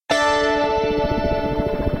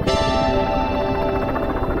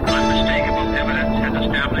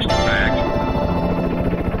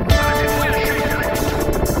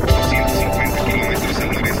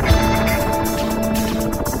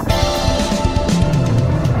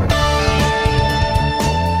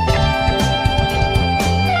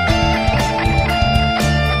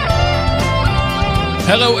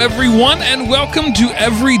Hello, everyone, and welcome to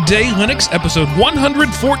Everyday Linux, episode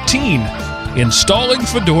 114, Installing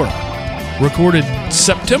Fedora, recorded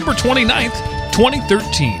September 29th,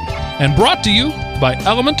 2013, and brought to you by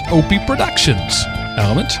Element OP Productions,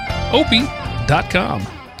 elementop.com.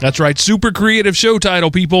 That's right, super creative show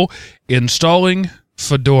title, people, Installing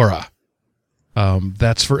Fedora.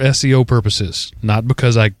 That's for SEO purposes, not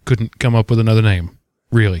because I couldn't come up with another name,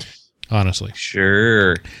 really, honestly.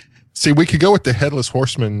 Sure. See, we could go with the Headless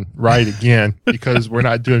Horseman ride again because we're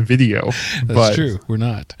not doing video. That's true. We're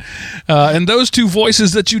not. And those two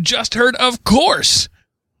voices that you just heard, of course,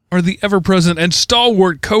 are the ever-present and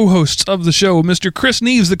stalwart co-hosts of the show, Mr. Chris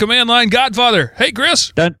Neves, the Command Line Godfather. Hey,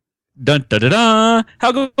 Chris. Dun, dun, dun, dun, dun.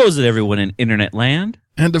 How goes it, everyone in Internet land?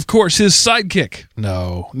 And, of course, his sidekick.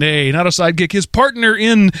 Nay, not a sidekick. His partner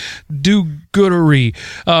in do-goodery,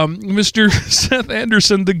 Mr. Seth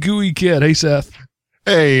Anderson, the Gooey Kid. Hey, Seth.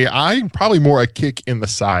 Hey, I'm probably more a kick in the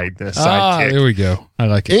side than a sidekick. There we go. I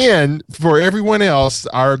like it. And for everyone else,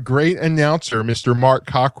 our great announcer, Mr. Mark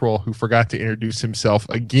Cockrell, who forgot to introduce himself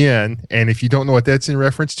again. And if you don't know what that's in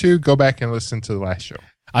reference to, go back and listen to the last show.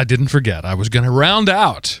 I didn't forget. I was going to round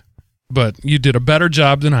out, but you did a better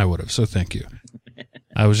job than I would have, so thank you.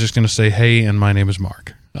 I was just going to say, hey, and my name is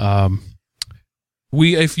Mark.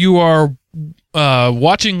 If you are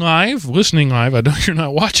watching live, listening live, I know you're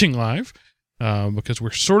not watching live, because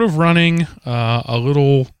we're sort of running a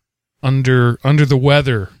little under the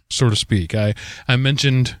weather, so to speak. I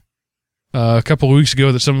mentioned a couple of weeks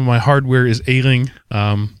ago that some of my hardware is ailing.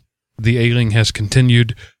 The ailing has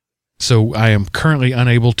continued, so I am currently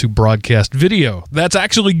unable to broadcast video. That's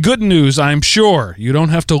actually good news, I'm sure. You don't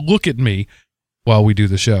have to look at me while we do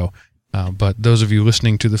the show. But those of you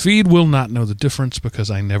listening to the feed will not know the difference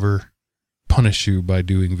because I never punish you by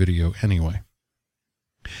doing video anyway.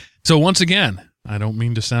 So once again, I don't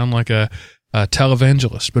mean to sound like a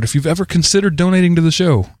televangelist, but if you've ever considered donating to the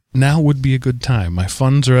show, now would be a good time. My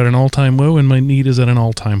funds are at an all-time low and my need is at an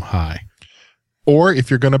all-time high. Or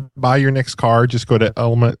if you're going to buy your next car, just go to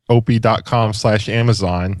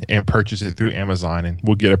elementop.com/Amazon and purchase it through Amazon, and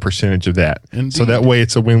we'll get a percentage of that. Indeed. So that way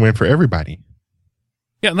it's a win-win for everybody.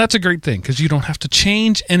 Yeah, and that's a great thing because you don't have to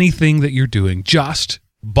change anything that you're doing. Just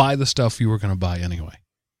buy the stuff you were going to buy anyway.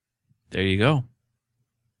 There you go.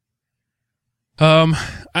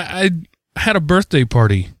 I had a birthday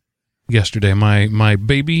party yesterday. My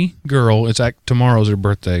baby girl, tomorrow's her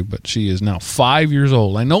birthday, but she is now 5 years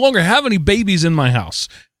old. I no longer have any babies in my house.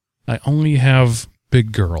 I only have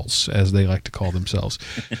big girls, as they like to call themselves.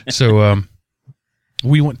 So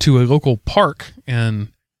we went to a local park, and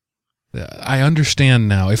I understand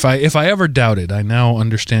now. If I ever doubted, I now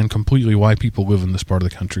understand completely why people live in this part of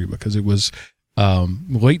the country, because it was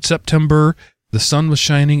late September. The sun was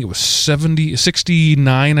shining. It was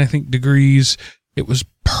 69, I think, degrees. It was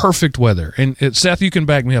perfect weather. And Seth, you can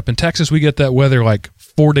back me up. In Texas, we get that weather like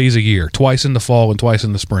 4 days a year, twice in the fall and twice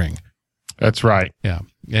in the spring. That's right. Yeah.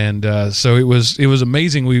 And so it was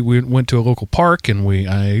amazing. We went to a local park, and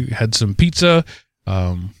I had some pizza,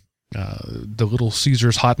 the Little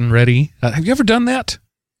Caesars Hot and Ready. Have you ever done that?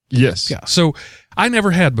 Yes. Yeah. So I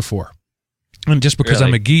never had before. And just because Really?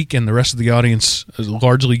 I'm a geek and the rest of the audience is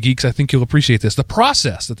largely geeks, I think you'll appreciate this. The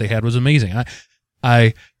process that they had was amazing.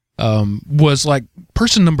 I was like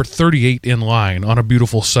person number 38 in line on a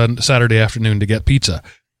beautiful Saturday afternoon to get pizza.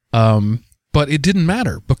 But it didn't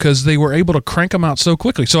matter because they were able to crank them out so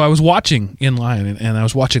quickly. So I was watching in line and I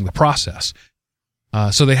was watching the process.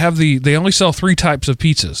 So they only sell three types of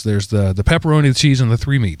pizzas. There's the pepperoni, the cheese, and the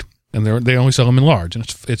 3-meat. And they only sell them in large. And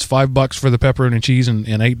it's $5 for the pepperoni and cheese and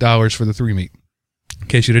 $8 for the 3-meat, in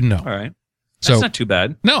case you didn't know. All right. That's not too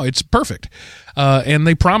bad. No, it's perfect. And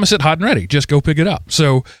they promise it hot and ready. Just go pick it up.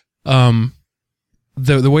 So the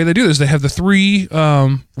way they do this, they have the three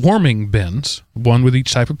warming bins, one with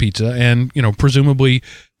each type of pizza. And, presumably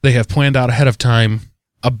they have planned out ahead of time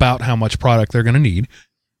about how much product they're going to need.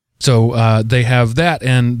 So they have that,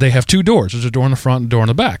 and they have two doors. There's a door in the front and a door in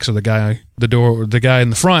the back. So the guy in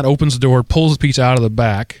the front opens the door, pulls the pizza out of the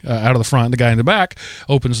back, out of the front. The guy in the back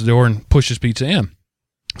opens the door and pushes pizza in.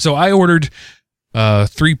 So I ordered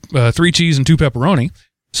three cheese and 2 pepperoni.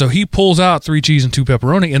 So he pulls out 3 cheese and 2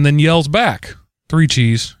 pepperoni, and then yells back 3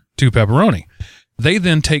 cheese, 2 pepperoni. They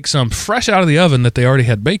then take some fresh out of the oven that they already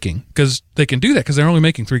had baking, because they can do that because they're only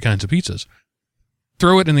making 3 kinds of pizzas.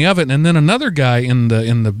 Throw it in the oven, and then another guy in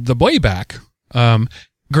the way back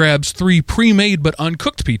grabs 3 pre-made but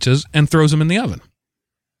uncooked pizzas and throws them in the oven.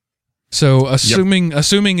 So assuming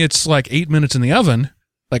it's like 8 minutes in the oven,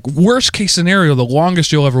 Like, worst case scenario, the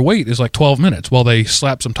longest you'll ever wait is like 12 minutes while they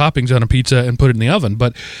slap some toppings on a pizza and put it in the oven.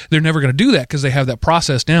 But they're never going to do that because they have that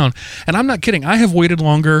process down. And I'm not kidding. I have waited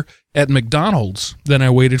longer at McDonald's than I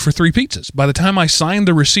waited for 3 pizzas. By the time I signed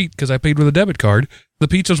the receipt, because I paid with a debit card, the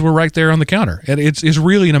pizzas were right there on the counter. And it's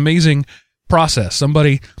really an amazing process.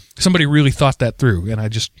 Somebody really thought that through. And I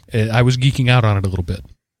was geeking out on it a little bit.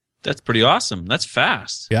 That's pretty awesome. That's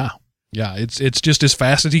fast. Yeah. Yeah. It's just as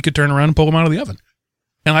fast as he could turn around and pull them out of the oven.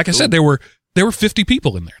 And like I said, there were 50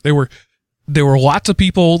 people in there. There were lots of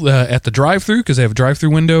people at the drive-thru because they have a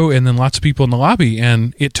drive-thru window, and then lots of people in the lobby.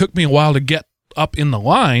 And it took me a while to get up in the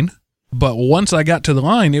line, but once I got to the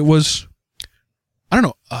line, it was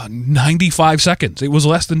 95 seconds. It was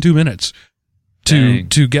less than 2 minutes to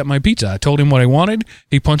get my pizza. I told him what I wanted.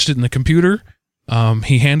 He punched it in the computer.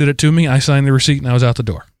 He handed it to me. I signed the receipt, and I was out the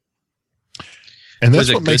door. And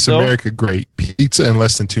that's what makes America great. Pizza in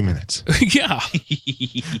less than 2 minutes. Yeah.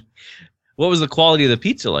 What was the quality of the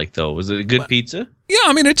pizza like, though? Was it a good pizza? Yeah,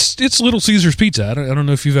 I mean, it's Little Caesars pizza. I don't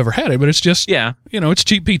know if you've ever had it, but it's just, it's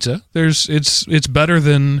cheap pizza. It's better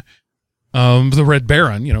than the Red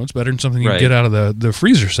Baron. It's better than something you can get out of the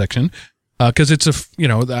freezer section because it's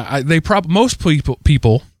most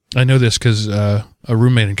people, I know this because a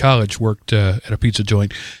roommate in college worked at a pizza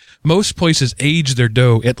joint. Most places age their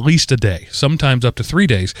dough at least a day, sometimes up to 3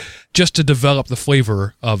 days, just to develop the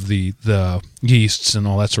flavor of the yeasts and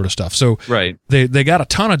all that sort of stuff. So they got a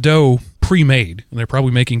ton of dough pre-made, and they're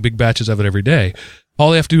probably making big batches of it every day.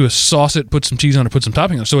 All they have to do is sauce it, put some cheese on it, put some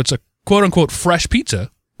topping on it. So it's a quote-unquote fresh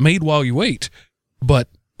pizza made while you wait, but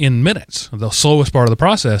in minutes. The slowest part of the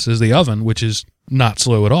process is the oven, which is not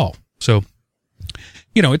slow at all. So,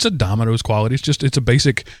 it's a Domino's quality. It's a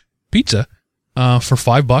basic pizza. For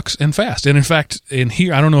 $5 and fast. And in fact, in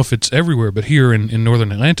here, I don't know if it's everywhere, but here in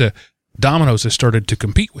northern Atlanta, Domino's has started to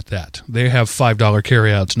compete with that. They have $5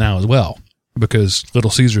 carryouts now as well because Little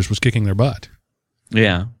Caesars was kicking their butt.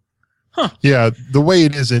 Yeah. Huh. Yeah. The way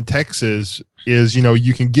it is in Texas is,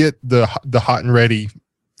 you can get the hot and ready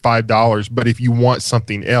 $5, but if you want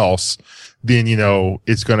something else, then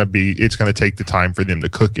it's going to take the time for them to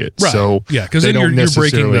cook it. Right. So yeah, because then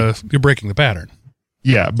you're breaking the pattern.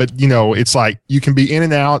 Yeah, but it's like you can be in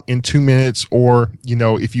and out in 2 minutes, or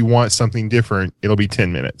if you want something different, it'll be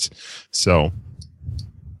 10 minutes. So,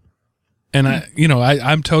 and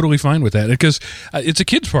I'm totally fine with that because it's a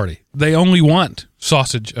kids' party. They only want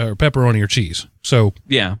sausage or pepperoni or cheese. So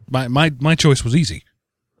yeah, my choice was easy.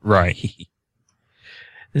 Right.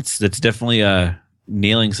 That's definitely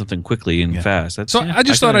nailing something quickly and fast. I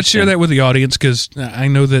just thought I'd share that with the audience because I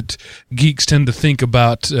know that geeks tend to think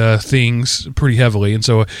about things pretty heavily, and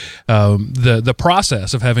so the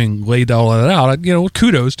process of having laid all that out,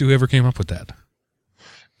 kudos to whoever came up with that.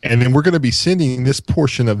 And then we're going to be sending this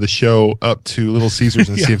portion of the show up to Little Caesars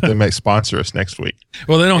and see if they might sponsor us next week.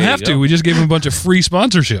 Well, they don't have to. We just gave them a bunch of free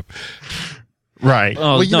sponsorship. Right.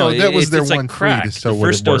 Oh, well, that was their one crack. free. So the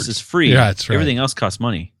first dose is free. Yeah, that's right. Everything else costs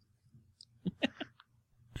money.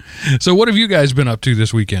 So what have you guys been up to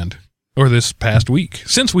this weekend or this past week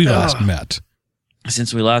since we last met?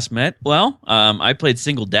 Since we last met? Well, I played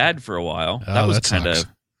Single Dad for a while. That was kind of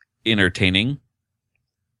entertaining,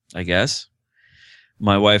 I guess.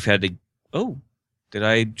 My wife had to... Oh, did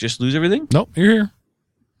I just lose everything? Nope, you're here.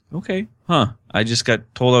 Okay. Huh. I just got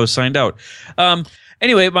told I was signed out.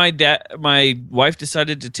 Anyway, my wife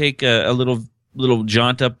decided to take a little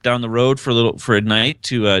jaunt up down the road for a night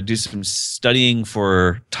to do some studying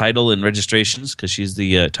for title and registrations because she's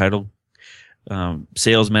the title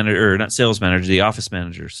sales manager, or not sales manager, the office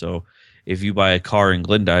manager. So if you buy a car in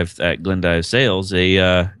Glendive at Glendive Sales,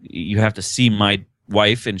 you have to see my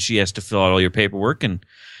wife and she has to fill out all your paperwork, and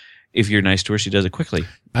if you're nice to her, she does it quickly.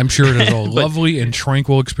 I'm sure it is a lovely and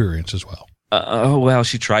tranquil experience as well. Well,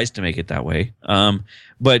 she tries to make it that way.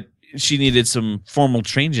 But she needed some formal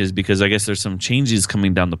changes because I guess there's some changes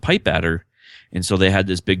coming down the pipe at her. And so they had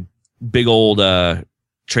this big old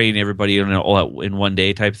train everybody all out in one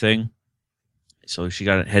day type thing. So she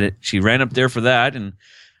ran up there for that, and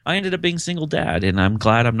I ended up being single dad, and I'm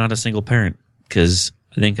glad I'm not a single parent because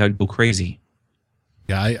I think I'd go crazy.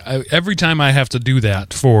 Yeah, I every time I have to do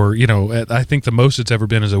that for, I think the most it's ever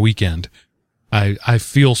been is a weekend. I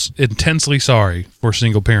feel intensely sorry for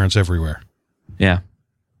single parents everywhere. Yeah.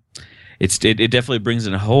 It definitely brings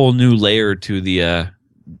in a whole new layer to the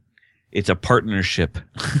it's a partnership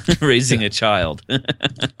raising a child.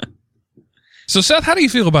 So Seth, how do you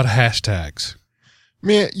feel about hashtags?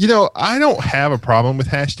 Man, I don't have a problem with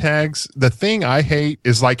hashtags. The thing I hate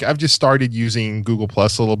is I've just started using Google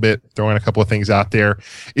Plus a little bit, throwing a couple of things out there,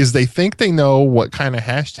 is they think they know what kind of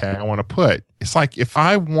hashtag I want to put. It's like if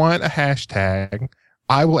I want a hashtag,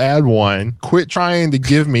 I will add one. Quit trying to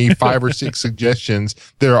give me 5 or 6 suggestions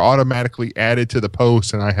that are automatically added to the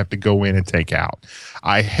post and I have to go in and take out.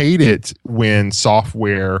 I hate it when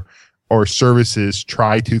software or services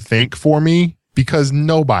try to think for me because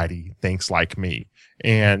nobody thinks like me.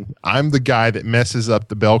 And I'm the guy that messes up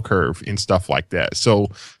the bell curve and stuff like that. So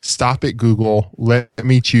stop it, Google. Let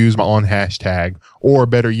me choose my own hashtag, or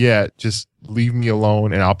better yet, just leave me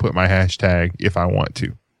alone and I'll put my hashtag if I want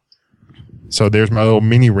to. So there's my little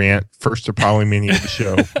mini rant. First to probably mini of the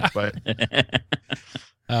show, but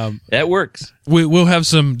that works. We'll have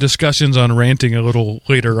some discussions on ranting a little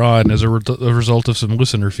later on as a result of some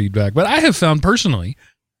listener feedback. But I have found personally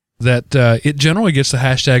that it generally gets the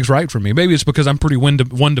hashtags right for me. Maybe it's because I'm pretty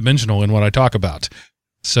one-dimensional in what I talk about.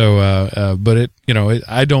 So, but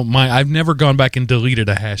I don't mind. I've never gone back and deleted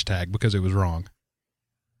a hashtag because it was wrong.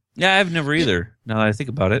 Yeah, I've never either. Now that I think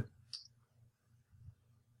about it.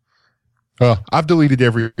 I've deleted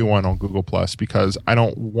everyone on Google Plus because I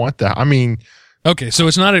don't want that. I mean, okay, so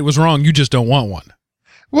it's not it was wrong. You just don't want one.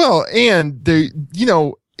 Well, and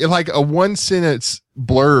like a 1-sentence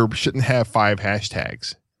blurb shouldn't have 5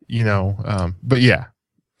 hashtags. But yeah,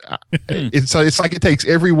 it's like it takes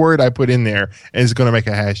every word I put in there and it's going to make a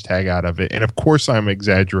hashtag out of it. And of course I'm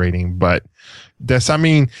exaggerating, but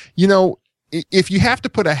if you have to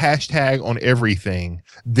put a hashtag on everything,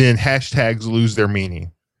 then hashtags lose their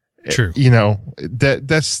meaning. True.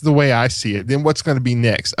 That's the way I see it. Then what's going to be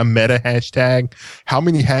next? A meta hashtag? How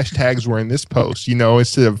many hashtags were in this post?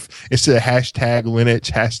 Instead of hashtag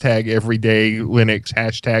Linux, hashtag everyday Linux,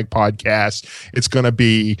 hashtag podcast, it's going to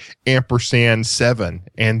be &7.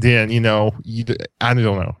 And then, I don't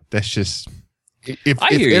know. That's just, if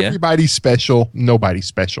everybody's special, nobody's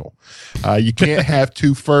special. You can't have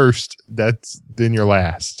 2 first. Then you're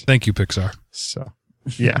last. Thank you, Pixar. So,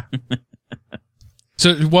 yeah.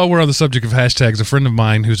 So while we're on the subject of hashtags, a friend of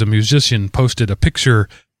mine who's a musician posted a picture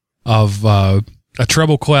of a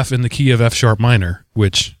treble clef in the key of F sharp minor,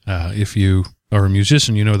 which if you are a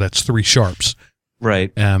musician, that's 3 sharps.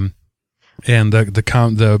 Right. And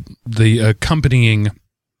the accompanying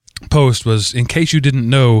post was, in case you didn't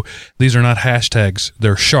know, these are not hashtags,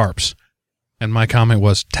 they're sharps. And my comment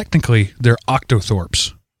was, technically, they're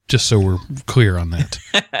octothorpes, just so we're clear on that.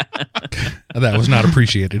 That was not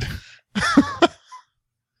appreciated.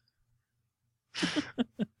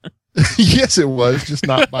 Yes, it was, just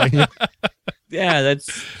not by him. Yeah,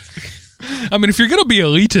 that's... I mean, if you're going to be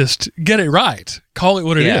elitist, get it right. Call it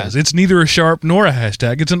what it is. It's neither a sharp nor a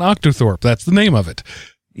hashtag. It's an octothorpe. That's the name of it.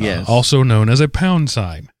 Yes. Also known as a pound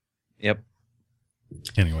sign. Yep.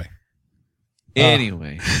 Anyway.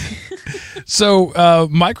 So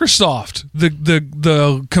Microsoft,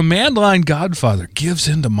 the command line godfather, gives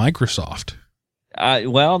into Microsoft.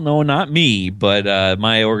 Well, no, not me, but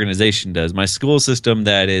my organization does. My school system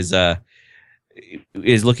that is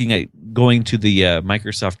looking at going to the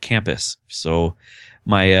Microsoft campus. So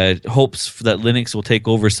my hopes that Linux will take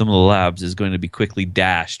over some of the labs is going to be quickly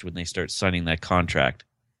dashed when they start signing that contract.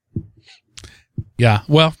 Yeah,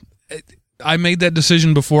 well, I made that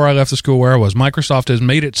decision before I left the school where I was. Microsoft has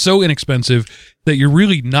made it so inexpensive that you're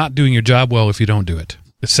really not doing your job well if you don't do it.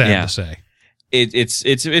 It's sad to say.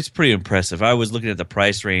 It's pretty impressive. I was looking at the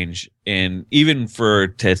price range, and even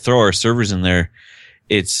to throw our servers in there,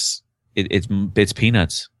 it's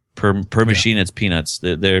peanuts per machine. It's peanuts.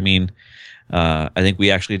 I think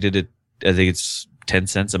we actually did it. I think it's 10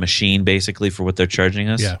 cents a machine basically for what they're charging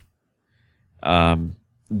us. Yeah.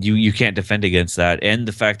 You can't defend against that, and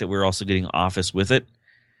the fact that we're also getting Office with it.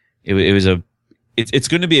 It's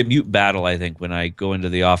going to be a mute battle, I think, when I go into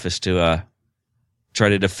the office to try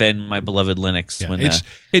to defend my beloved Linux. Yeah, when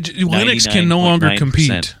Linux can no longer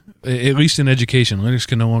compete, at least in education. Linux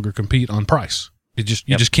can no longer compete on price. You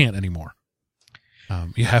just can't anymore.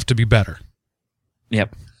 You have to be better.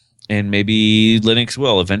 Yep. And maybe Linux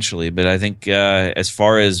will eventually, but I think as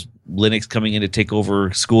far as Linux coming in to take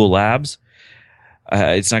over school labs,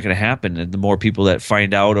 it's not going to happen. And the more people that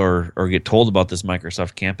find out or get told about this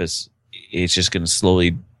Microsoft campus, it's just going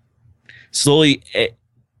to slowly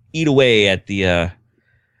eat away at the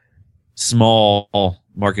small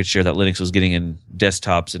market share that Linux was getting in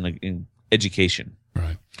desktops and in education.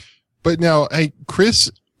 Right. But now, hey,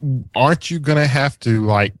 Chris, aren't you going to have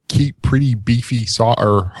to keep pretty beefy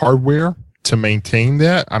hardware to maintain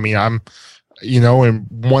that? I mean, and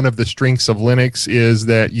one of the strengths of Linux is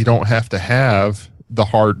that you don't have to have the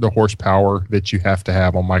horsepower that you have to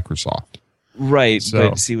have on Microsoft. Right, so,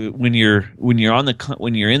 but see, when you're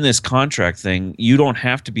in this contract thing, you don't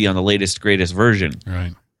have to be on the latest greatest version.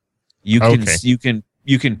 Right. You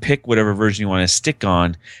can pick whatever version you want to stick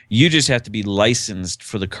on. You just have to be licensed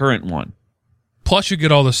for the current one. Plus, you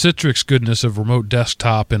get all the Citrix goodness of remote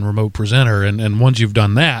desktop and remote presenter. And once you've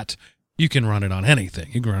done that, you can run it on anything.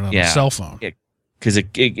 You can run it on a cell phone. Because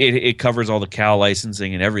it covers all the Cal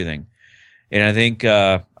licensing and everything. And I think,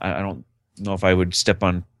 I don't know if I would step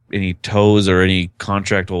on any toes or any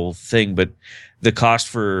contractual thing, but the cost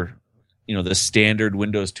for, the standard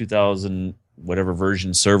Windows 2000, whatever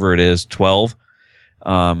version server it is, 12,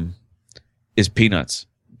 is peanuts.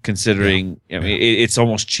 Considering, it's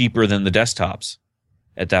almost cheaper than the desktops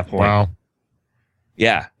at that point. Wow.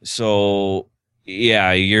 Yeah. So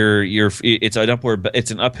it's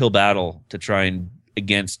an uphill battle to try and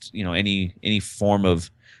against any form of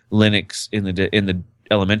Linux in the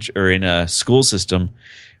elementary or in a school system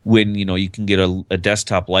when you can get a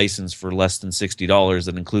desktop license for less than $60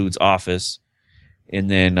 that includes Office, and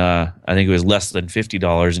then I think it was less than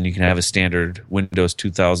 $50, and you can have a standard Windows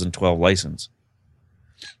 2012 license.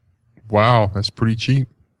 Wow, that's pretty cheap.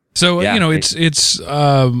 So it's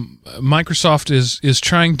Microsoft is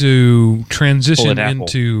trying to transition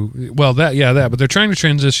into but they're trying to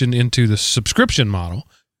transition into the subscription model,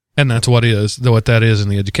 and that's what that is in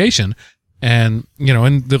the education, and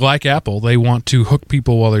and like Apple, they want to hook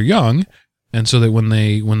people while they're young, and so that when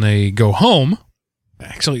they go home,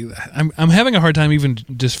 actually, I'm having a hard time even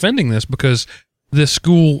defending this because this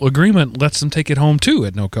school agreement lets them take it home too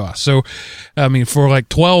at no cost. So, I mean, for like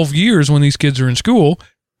 12 years when these kids are in school,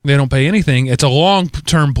 they don't pay anything. It's a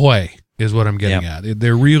long-term play is what I'm getting at.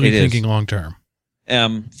 They're really thinking long-term.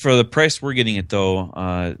 For the price we're getting it,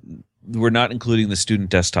 though, we're not including the student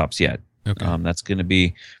desktops yet. Okay. That's going to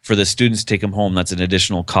be, for the students to take them home, that's an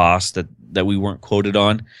additional cost that we weren't quoted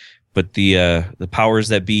on. But the powers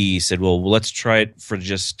that be said, well, let's try it for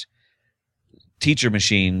just teacher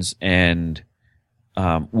machines and...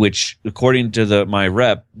 which, according to my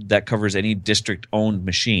rep, that covers any district-owned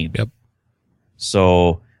machine. Yep.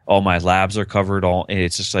 So all my labs are covered.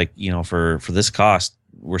 It's just like for this cost,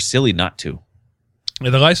 we're silly not to.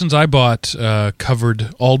 The license I bought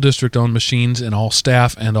covered all district-owned machines and all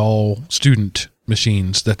staff and all student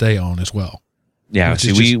machines that they own as well. Yeah,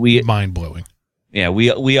 see, we mind-blowing. Yeah,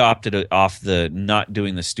 we opted off the not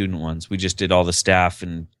doing the student ones. We just did all the staff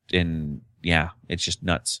and yeah, it's just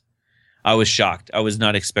nuts. I was shocked. I was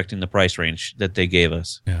not expecting the price range that they gave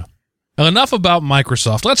us. Yeah. Well, enough about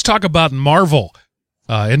Microsoft. Let's talk about Marvel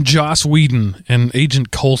and Joss Whedon and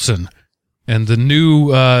Agent Coulson and the new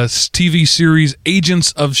TV series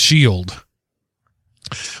Agents of S.H.I.E.L.D.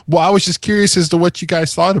 Well, I was just curious as to what you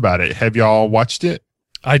guys thought about it. Have y'all watched it?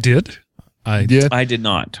 I did. I did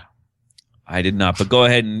not. But go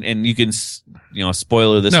ahead and you can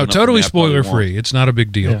spoiler this. No, totally spoiler free. It's not a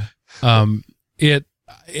big deal. Yeah.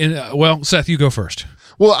 Well, Seth, you go first.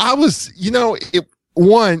 Well, I was,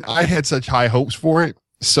 I had such high hopes for it.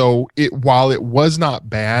 So while it was not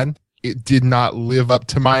bad, it did not live up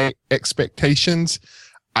to my expectations.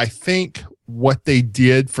 I think what they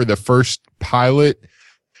did for the first pilot,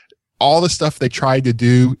 all the stuff they tried to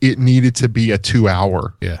do, it needed to be a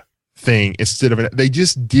 2-hour thing instead of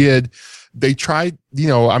they tried,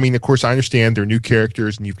 of course I understand they're new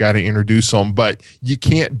characters and you've got to introduce them, but you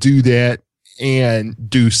can't do that and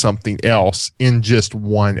do something else in just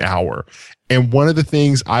 1 hour. And one of the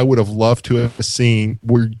things I would have loved to have seen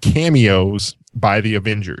were cameos by the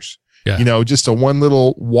Avengers. Yeah. Just a one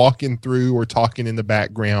little walking through or talking in the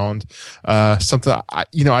background. Something,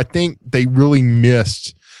 I think they really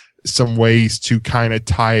missed some ways to kind of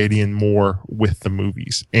tie it in more with the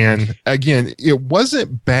movies. And again, it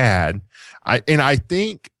wasn't bad. I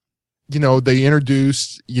think, they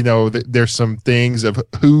introduced, there's some things of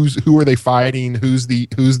who are they fighting? Who's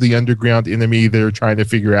the underground enemy they're trying to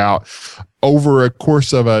figure out over a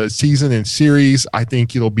course of a season and series. I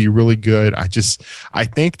think it'll be really good. I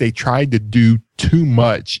think they tried to do too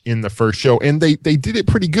much in the first show and they did it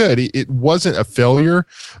pretty good. It wasn't a failure,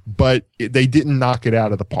 but they didn't knock it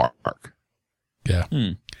out of the park. Yeah.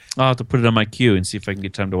 I'll have to put it on my queue and see if I can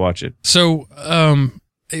get time to watch it. So,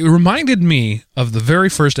 it reminded me of the very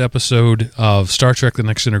first episode of Star Trek: The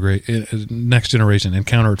Next Generation,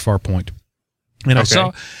 Encounter at Farpoint. And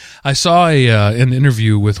okay. I saw an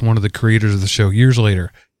interview with one of the creators of the show years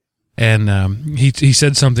later, and he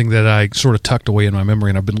said something that I sort of tucked away in my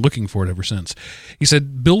memory, and I've been looking for it ever since. He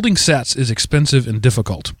said, building sets is expensive and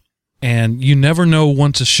difficult, and you never know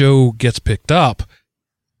once a show gets picked up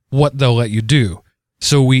what they'll let you do.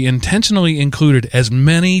 So we intentionally included as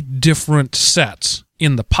many different sets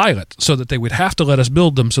in the pilot so that they would have to let us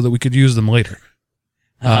build them so that we could use them later.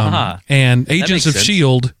 And Agents of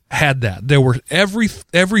S.H.I.E.L.D. had that. There were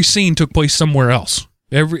every scene took place somewhere else.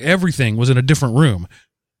 Everything was in a different room.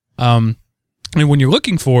 And when you're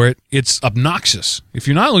looking for it, it's obnoxious. If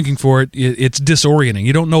you're not looking for it, it's disorienting.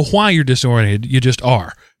 You don't know why you're disoriented. You just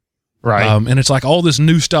are. Right. And it's like all this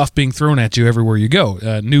new stuff being thrown at you everywhere you go.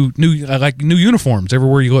 New uniforms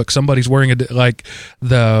everywhere you look. Somebody's wearing like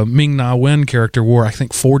the Ming-Na Wen character wore, I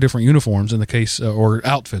think, 4 different uniforms in the case, or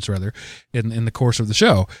outfits rather, in the course of the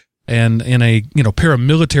show. And in a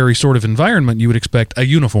paramilitary sort of environment, you would expect a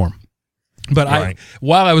uniform. But Right.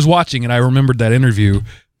 while I was watching it, I remembered that interview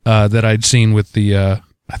that I'd seen with the.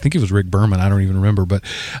 I think it was Rick Berman. I don't even remember, but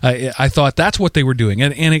I thought that's what they were doing,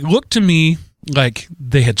 and it looked to me like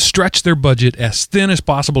they had stretched their budget as thin as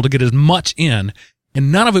possible to get as much in,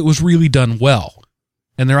 and none of it was really done well.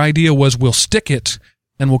 And their idea was, we'll stick it,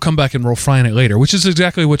 and we'll come back and refine it later, which is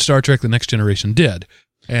exactly what Star Trek: The Next Generation did.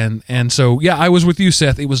 And so, yeah, I was with you,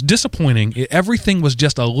 Seth. It was disappointing. Everything was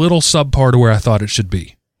just a little subpar to where I thought it should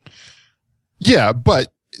be. Yeah,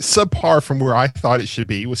 but subpar from where I thought it should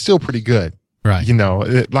be was still pretty good. Right.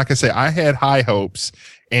 Like I say, I had high hopes,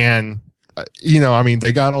 and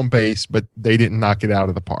they got on base, but they didn't knock it out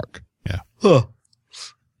of the park. Yeah. Huh.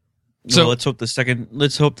 So well, let's hope the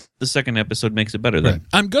second episode makes it better then. Right.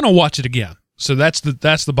 I'm going to watch it again. So that's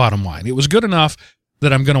the bottom line. It was good enough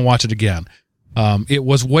that I'm going to watch it again. It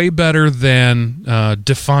was way better than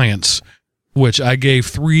Defiance, which I gave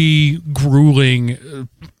 3 grueling,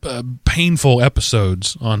 painful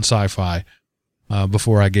episodes on Sci-Fi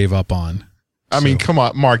before I gave up on. I mean, come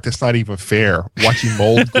on, Mark, that's not even fair. Watching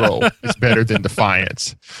mold grow is better than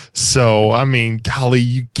Defiance. So, I mean, golly,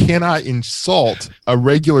 you cannot insult a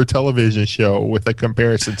regular television show with a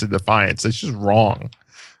comparison to Defiance. It's just wrong.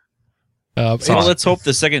 So let's hope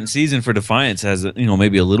the second season for Defiance has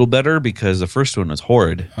maybe a little better, because the first one was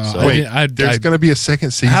horrid. Wait, there's going to be a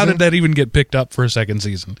second season? How did that even get picked up for a second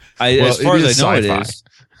season? As far as I know, sci-fi. it is.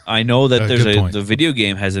 I know that there's good point. the video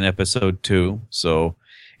game has an episode 2,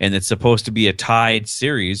 and it's supposed to be a tied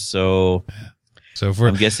series. So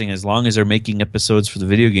I'm guessing as long as they're making episodes for the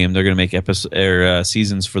video game, they're going to make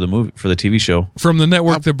seasons for the TV show. From the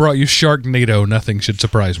network that brought you Sharknado, nothing should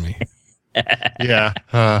surprise me. Yeah.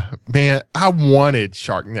 Man, I wanted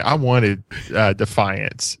Sharknado. I wanted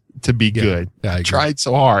Defiance to be good. Yeah, I I agree. tried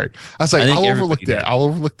so hard. I was like, I think I'll overlook everybody that. did. I'll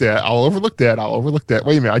overlook that. I'll overlook that. I'll overlook that.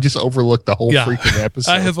 Wait a minute. I just overlooked the whole Yeah. freaking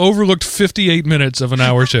episode. I have overlooked 58 minutes of an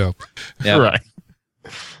hour show. Yeah. Right.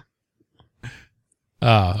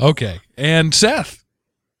 Okay. And Seth,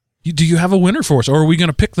 do you have a winner for us, or are we going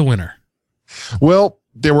to pick the winner? Well,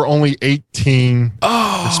 there were only 18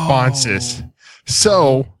 responses.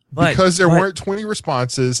 So, because there weren't 20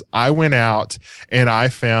 responses, I went out and I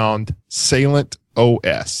found Salient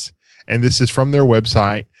OS. And this is from their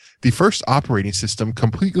website. The first operating system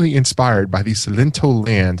completely inspired by the Salento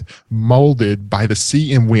land, molded by the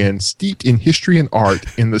sea and wind, steeped in history and art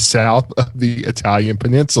in the south of the Italian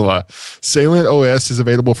peninsula. Salient OS is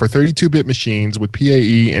available for 32-bit machines with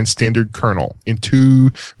PAE and standard kernel in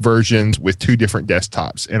 2 versions with 2 different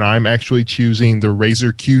desktops. And I'm actually choosing the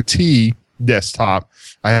Razer QT desktop.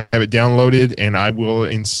 I have it downloaded, and I will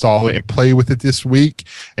install it and play with it this week,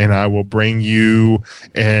 and I will bring you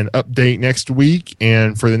an update next week,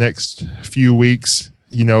 and for the next few weeks,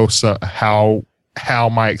 so how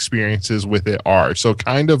my experiences with it are. So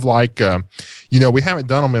kind of like we haven't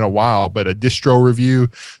done them in a while, but a distro review,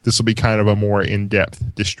 this will be kind of a more in-depth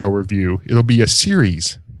distro review. It'll be a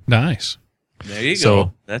series. Nice. There you So,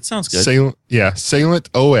 go. That sounds good. Salient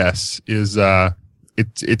OS is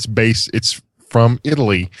it's from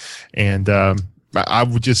Italy, and I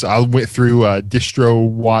went through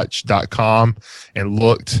distrowatch.com and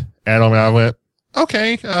looked at them, and I went,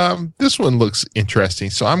 okay, this one looks interesting,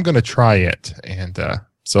 so I'm going to try it, and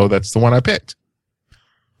so that's the one I picked.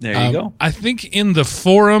 There you go. I think in the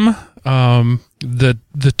forum,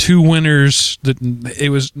 the 2 winners,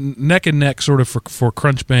 it was neck and neck sort of for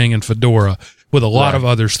Crunch Bang and Fedora, with a lot of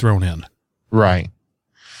others thrown in. Right.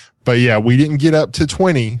 But yeah, we didn't get up to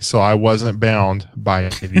 20, so I wasn't bound by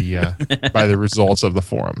the by the results of the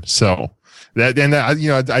forum. So I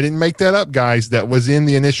didn't make that up, guys. That was in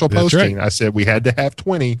the initial That's posting. right. I said we had to have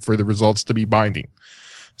 20 for the results to be binding.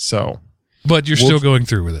 So But you're still going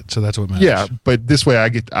through with it, so that's what matters. yeah, but this way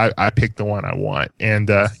I picked the one I want, and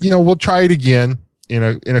we'll try it again in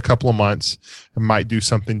a couple of months. I might do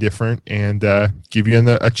something different and give you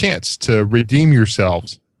a chance to redeem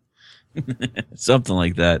yourselves. Something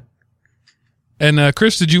like that. And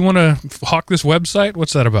Chris, did you want to hawk this website?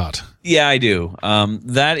 What's that about? Yeah, I do.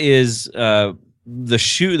 That is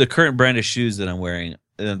the current brand of shoes that I'm wearing.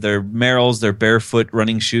 They're Merrell's, they're barefoot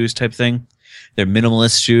running shoes type thing. They're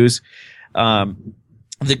minimalist shoes.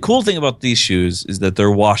 The cool thing about these shoes is that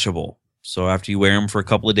they're washable. So after you wear them for a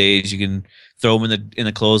couple of days, you can throw them in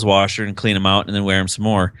the clothes washer and clean them out, and then wear them some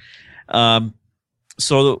more.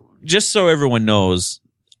 So just so everyone knows,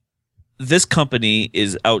 this company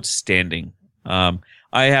is outstanding.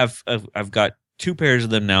 I've got 2 pairs of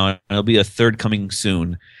them now, and there'll be a third coming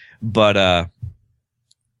soon. But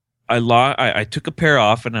I took a pair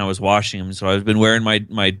off and I was washing them, so I've been wearing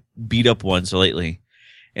my beat up ones lately,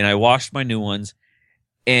 and I washed my new ones,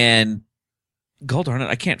 and God darn it,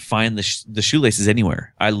 I can't find the shoelaces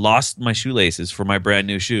anywhere. I lost my shoelaces for my brand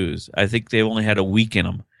new shoes. I think they've only had a week in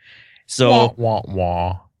them. So wah, wah,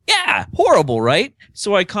 wah. Yeah, horrible, right?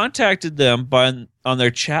 So I contacted them on their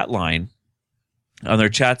chat line, on their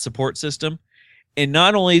chat support system, and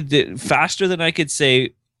not only faster than I could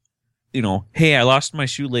say, hey, I lost my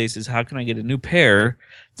shoelaces. How can I get a new pair?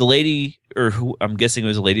 The lady, or who I'm guessing it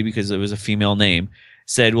was a lady because it was a female name,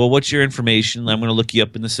 said, well, what's your information? I'm going to look you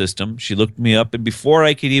up in the system. She looked me up, and before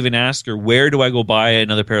I could even ask her, where do I go buy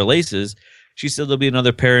another pair of laces? She said, there'll be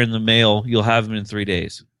another pair in the mail. You'll have them in 3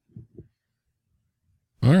 days.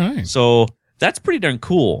 All right. So that's pretty darn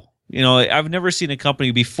cool. I've never seen a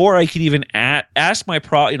company before I could even ask asked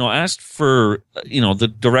for,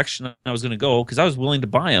 the direction I was going to go, because I was willing to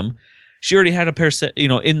buy them. She already had a pair set,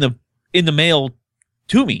 in the mail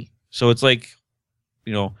to me. So it's like,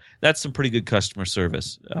 that's some pretty good customer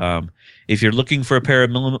service. If you're looking for a pair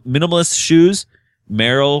of minimalist shoes,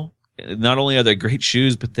 Merrell, not only are they great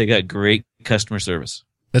shoes, but they got great customer service.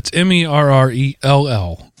 That's MERRELL.com.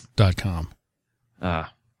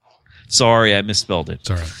 Sorry, I misspelled it.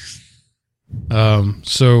 Sorry.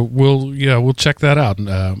 So we'll check that out.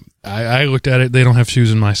 I looked at it. They don't have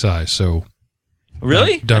shoes in my size, so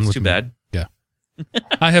really, done that's with too me. bad. Yeah,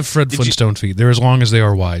 I have Fred Flintstone feet. They're as long as they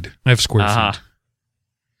are wide. I have square feet.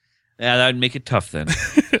 Yeah, that would make it tough then.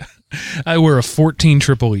 I wear a 14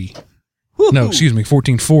 triple E. Woo-hoo. No, excuse me,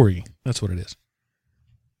 14 4E. That's what it is.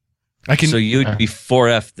 So you'd be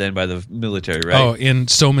 4F then by the military, right? Oh, in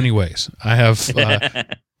so many ways. I have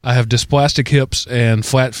dysplastic hips and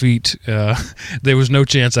flat feet. There was no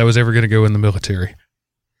chance I was ever going to go in the military.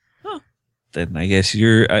 Huh. Then I guess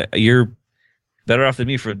you're better off than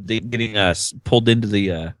me for getting pulled into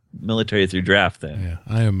the military through draft. Then yeah,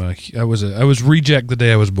 I am. I was reject the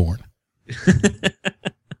day I was born.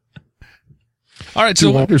 All right,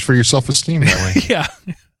 so wonders for your self-esteem that way. Yeah.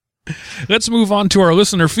 Let's move on to our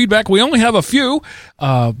listener feedback. We only have a few,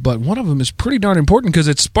 but one of them is pretty darn important because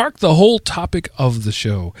it sparked the whole topic of the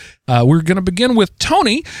show. We're going to begin with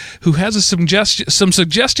Tony, who has some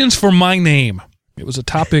suggestions for my name. It was a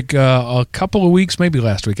topic a couple of weeks, maybe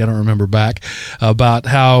last week, I don't remember back, about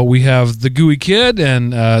how we have the Gooey Kid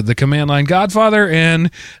and the Command Line Godfather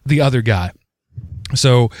and the other guy.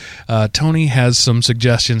 So Tony has some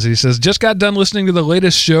suggestions. He says, just got done listening to the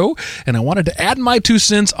latest show, and I wanted to add my 2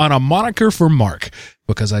 cents on a moniker for Mark,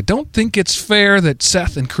 because I don't think it's fair that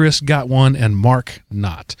Seth and Chris got one and Mark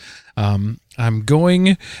not. I'm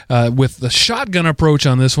going with the shotgun approach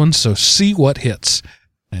on this one, so see what hits.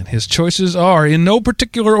 And his choices are, in no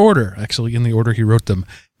particular order, actually in the order he wrote them,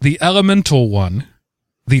 the Elemental One,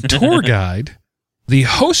 the Tour Guide, the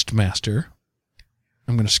Hostmaster.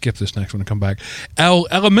 I'm going to skip this next one and come back. El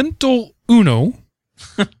Elemental Uno,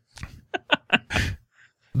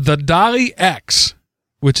 the Dali X,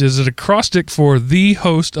 which is an acrostic for the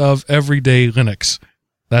host of Everyday Linux.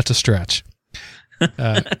 That's a stretch.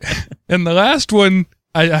 And the last one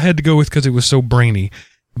I had to go with because it was so brainy.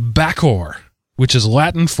 Bacchor, which is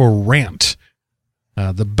Latin for rant.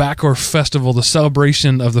 The Bacchor Festival, the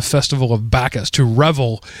celebration of the festival of Bacchus, to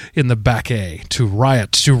revel in the Bacchae, to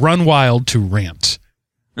riot, to run wild, to rant.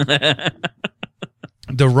 The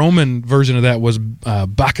Roman version of that was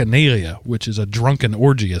Bacchanalia, which is a drunken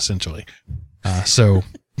orgy, essentially. So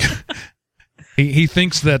he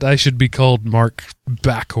thinks that I should be called Mark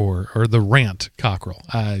Bacchor or the Rant Cockerel.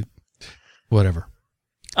 Whatever.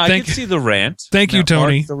 I can see the rant. Thank you,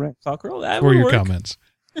 Tony, Mark the Rant Cockerel. for your comments.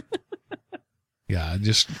 Yeah,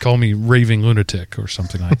 just call me Raving Lunatic or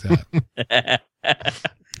something like that.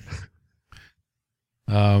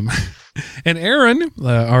 And Aaron,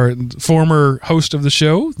 our former host of the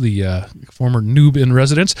show, the former noob in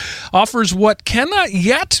residence, offers what cannot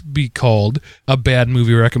yet be called a bad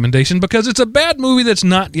movie recommendation because it's a bad movie that's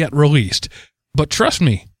not yet released. But trust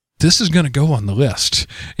me, this is going to go on the list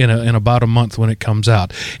in about a month when it comes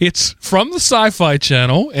out. It's from the Sci-Fi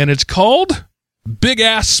Channel, and it's called Big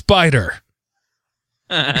Ass Spider.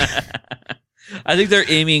 I think they're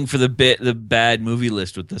aiming for the bad movie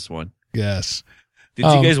list with this one. Yes. Did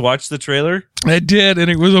you guys watch the trailer? I did, and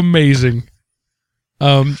it was amazing. But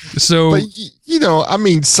I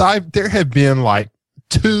mean, there have been like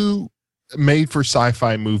 2 made for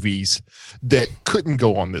sci-fi movies that couldn't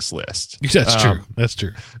go on this list. That's true. That's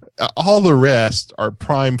true. All the rest are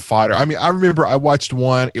prime fodder. I mean, I remember I watched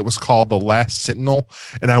one, it was called The Last Sentinel,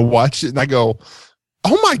 and I watched it and I go,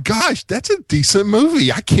 oh my gosh, that's a decent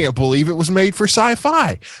movie. I can't believe it was made for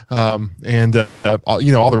sci-fi. All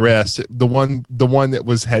the rest, the one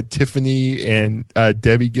that had Tiffany and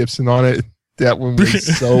Debbie Gibson on it, that one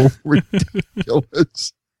was so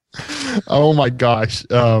ridiculous. Oh my gosh.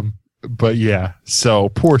 But yeah, so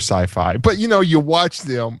poor sci-fi. But you watch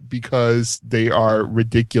them because they are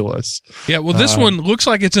ridiculous. Yeah, well, this one looks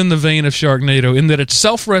like it's in the vein of Sharknado in that it's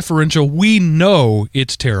self-referential. We know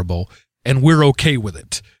it's terrible, and we're okay with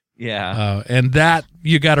it. Yeah. And that,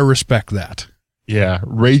 you got to respect that. Yeah,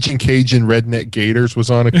 Raging Cajun Redneck Gators was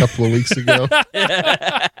on a couple of weeks ago.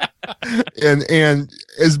 and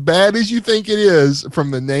as bad as you think it is, from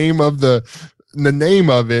the name of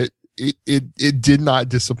it did not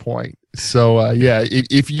disappoint. So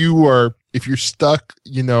if you're stuck,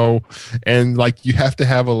 and like you have to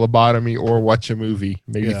have a lobotomy or watch a movie,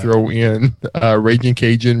 maybe throw in Raging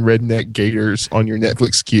Cajun Redneck Gators on your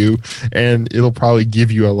Netflix queue, and it'll probably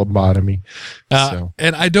give you a lobotomy.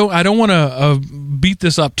 And I don't want to beat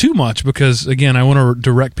this up too much because, again, I want to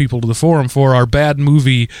direct people to the forum for our bad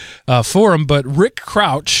movie forum. But Rick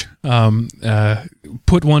Crouch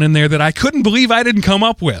put one in there that I couldn't believe I didn't come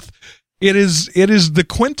up with. It is the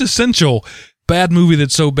quintessential bad movie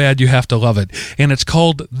that's so bad you have to love it, and it's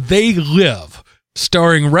called They Live,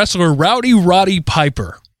 starring wrestler Rowdy Roddy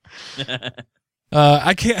Piper.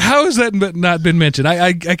 I can't. How has that not been mentioned?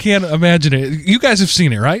 I can't imagine it. You guys have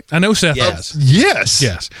seen it, right? I know Seth has.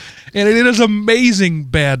 Yes. And it is an amazing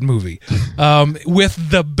bad movie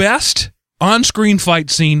with the best on-screen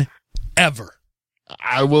fight scene ever.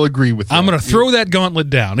 I will agree with that. I'm going to throw that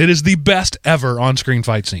gauntlet down. It is the best ever on-screen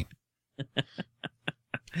fight scene.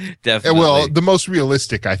 Definitely. Well, the most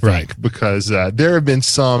realistic, I think, Right. because there have been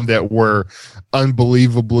some that were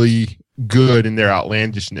unbelievably good in their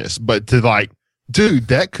outlandishness, but to like, dude,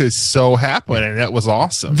 that could so happen, and that was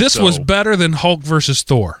awesome. This was better than Hulk versus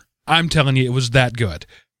Thor. I'm telling you, it was that good.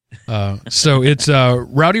 So it's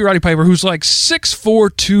Rowdy Roddy Piper, who's like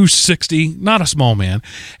 6'4", 260, not a small man,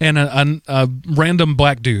 and a random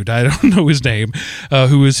black dude, I don't know his name,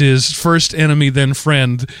 who is his first enemy, then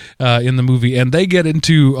friend in the movie, and they get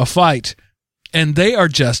into a fight, and they are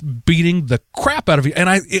just beating the crap out of you, and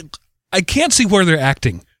I can't see where they're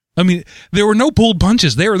acting. I mean, there were no pulled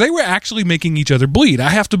punches. They were actually making each other bleed. I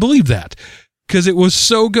have to believe that because it was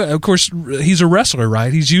so good. Of course, he's a wrestler,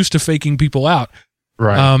 right? He's used to faking people out.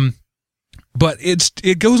 Right. But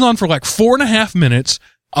it goes on for like 4.5 minutes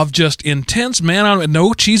of just intense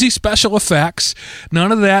no cheesy special effects,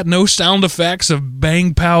 none of that, no sound effects of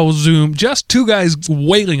bang, pow, zoom, just two guys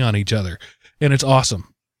wailing on each other, and it's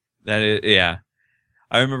awesome. That is, yeah.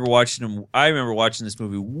 I remember watching this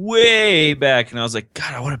movie way back, and I was like,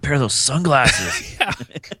 God, I want a pair of those sunglasses.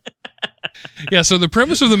 Yeah, so the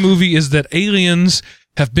premise of the movie is that aliens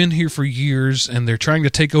have been here for years, and they're trying to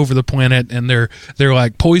take over the planet, and they're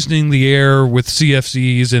like poisoning the air with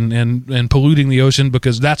CFCs and polluting the ocean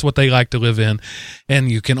because that's what they like to live in.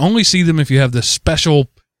 And you can only see them if you have the special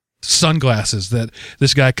sunglasses that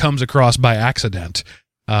this guy comes across by accident.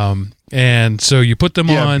 And so you put them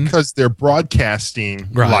on because they're broadcasting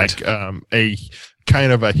right. like a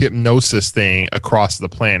kind of a hypnosis thing across the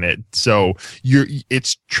planet. So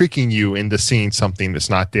it's tricking you into seeing something that's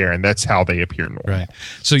not there, and that's how they appear normal. Right.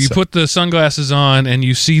 So you put the sunglasses on and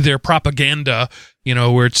you see their propaganda,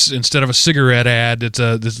 where it's instead of a cigarette ad, it's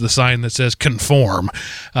the sign that says conform.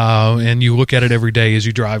 And you look at it every day as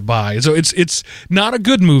you drive by. So it's not a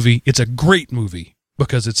good movie, it's a great movie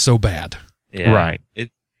because it's so bad. Yeah. Right.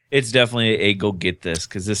 It's definitely a go get this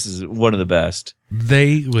because this is one of the best.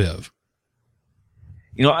 They Live.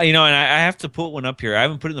 And I have to put one up here. I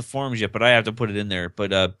haven't put it in the forums yet, but I have to put it in there.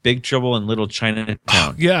 But Big Trouble in Little Chinatown.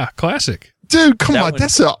 Oh, yeah, classic. Dude, come on.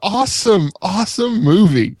 That's an awesome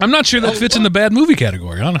movie. I'm not sure that fits in the bad movie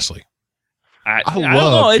category, honestly. I don't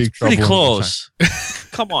know. It's pretty close.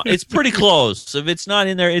 Come on. It's pretty close. If it's not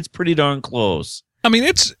in there, it's pretty darn close. I mean,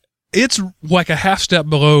 it's like a half step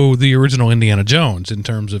below the original Indiana Jones in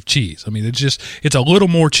terms of cheese. I mean, it's a little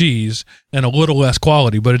more cheese and a little less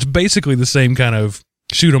quality, but it's basically the same kind of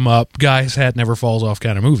shoot 'em up, guy's hat never falls off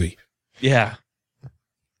kind of movie. Yeah.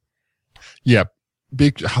 Yeah.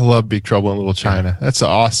 I love Big Trouble in Little China. That's an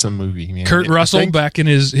awesome movie, man. Kurt Russell back in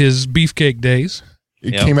his beefcake days.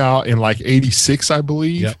 It came out in like 86, I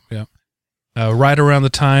believe. Yep. Right around the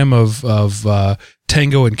time of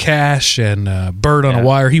Tango and Cash and Bird on a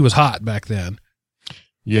Wire. He was hot back then.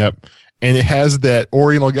 Yep. and it has that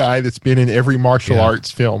Oriental guy that's been in every martial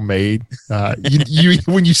arts film made. You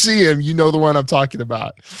when you see him, you know the one I'm talking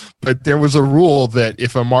about. But there was a rule that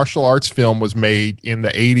if a martial arts film was made in the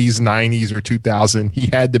 80s, 90s, or 2000, he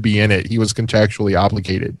had to be in it. He was contractually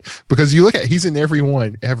obligated because you look at he's in every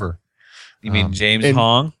one ever. You mean James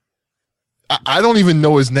Hong? I don't even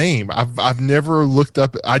know his name. I've never looked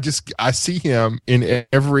up. I see him in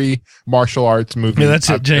every martial arts movie. Yeah, that's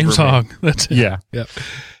it. James Hong. That's it. Yeah. Yeah.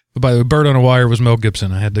 By the way, Bird on a Wire was Mel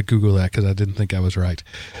Gibson. I had to Google that because I didn't think I was right.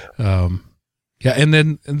 Yeah, and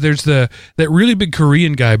then there's that really big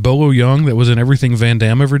Korean guy, Bolo Young, that was in everything Van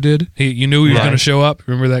Damme ever did. You knew he was going to show up.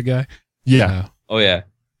 Remember that guy? Yeah. Oh yeah.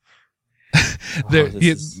 I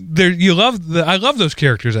love those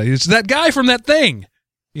characters. It's that guy from that thing.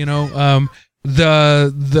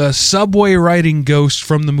 The subway riding ghost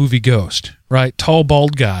from the movie Ghost, right? Tall,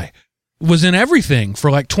 bald guy was in everything for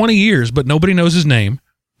like 20 years, but nobody knows his name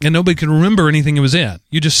and nobody can remember anything he was in.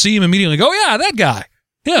 You just see him immediately go, yeah, that guy.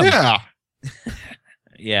 Him. Yeah.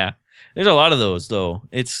 Yeah. There's a lot of those though.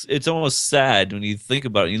 It's almost sad when you think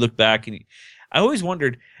about it. You look back and I always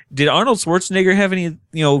wondered, did Arnold Schwarzenegger have any,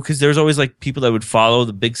 because there's always like people that would follow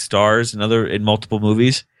the big stars in multiple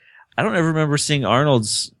movies. I don't ever remember seeing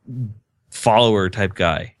Arnold's follower type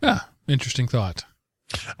guy. Yeah, interesting thought.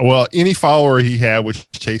 Well, any follower he had was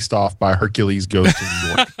chased off by Hercules Ghost in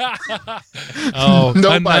New York.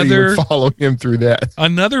 Nobody would follow him through that.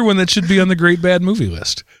 Another one that should be on the great bad movie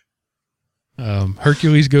list.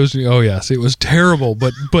 Hercules Goes to. Oh yes, it was terrible,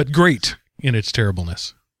 but great in its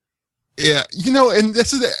terribleness. Yeah, and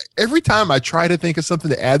this is every time I try to think of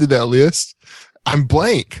something to add to that list, I'm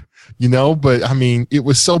blank. But I mean, it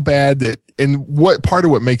was so bad that, and part of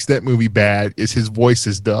what makes that movie bad is his voice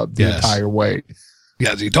is dubbed the entire way.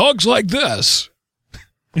 Yeah, he talks like this.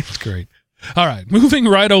 It's great. All right, moving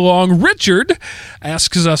right along. Richard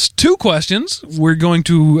asks us 2 questions. We're going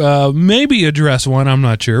to maybe address one, I'm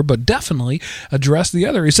not sure, but definitely address the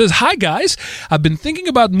other. He says, "Hi guys, I've been thinking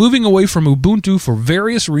about moving away from Ubuntu for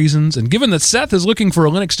various reasons, and given that Seth is looking for a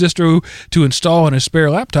Linux distro to install on his spare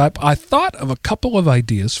laptop, I thought of a couple of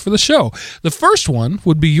ideas for the show. The first one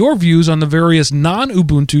would be your views on the various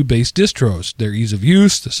non-Ubuntu based distros, their ease of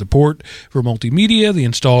use, the support for multimedia, the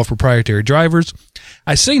install of proprietary drivers.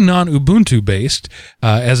 I say non-Ubuntu based,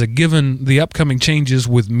 as a given the upcoming changes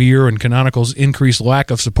with Mir and Canonical's increased lack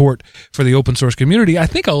of support for the open source community, I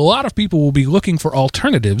think a lot of people will be looking for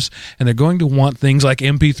alternatives, and they're going to want things like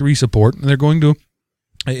MP3 support, and they're going to,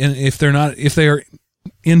 and if they are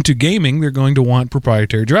into gaming, they're going to want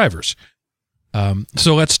proprietary drivers.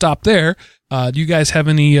 So let's stop there. Do you guys have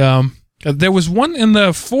any? There was one in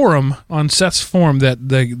the forum on Seth's forum that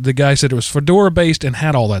the guy said it was Fedora based and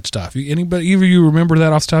had all that stuff. Either of you remember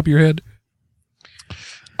that off the top of your head?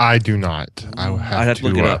 I do not. I'd have to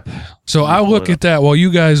look it up. So I'll look at that while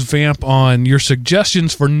you guys vamp on your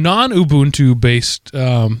suggestions for non-Ubuntu based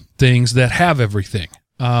things that have everything.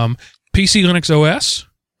 PC Linux OS.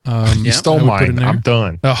 You stole mine. I'm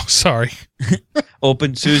done. Oh, sorry.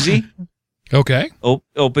 OpenSUSE. Okay.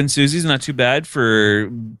 OpenSUSE's not too bad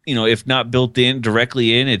for, if not built in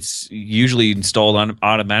directly in, it's usually installed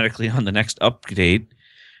automatically on the next update.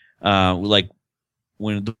 Like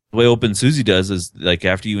when the way OpenSUSE does is like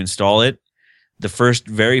after you install it, the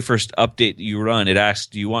very first update that you run, it asks,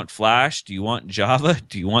 do you want Flash? Do you want Java?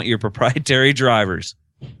 Do you want your proprietary drivers?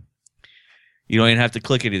 You don't even have to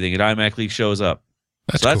click anything. It automatically shows up.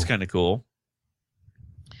 That's kind of cool.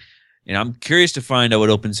 And I'm curious to find out what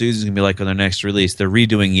OpenSUSE is going to be like on their next release. They're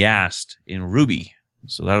redoing Yast in Ruby.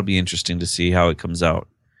 So that'll be interesting to see how it comes out.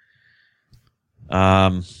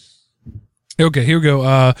 Okay, here we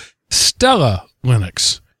go. Stella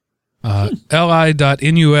Linux.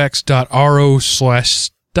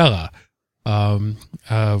 li.nux.ro/Stella.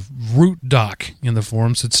 Root doc in the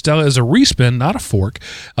forum said Stella is a respin, not a fork,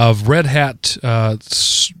 of Red Hat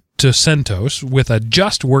to CentOS with a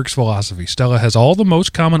just works philosophy. Stella has all the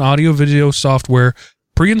most common audio-video software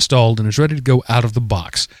pre-installed and is ready to go out of the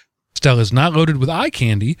box. Stella is not loaded with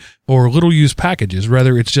iCandy or little-used packages.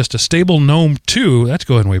 Rather, it's just a stable GNOME 2, that's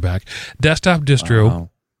going way back, desktop distro,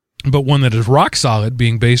 but one that is rock solid,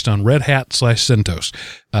 being based on Red Hat/CentOS.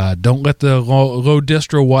 Don't let the low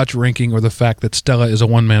distro watch ranking or the fact that Stella is a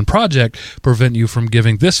one-man project prevent you from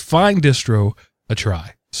giving this fine distro a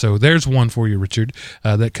try. So there's one for you, Richard,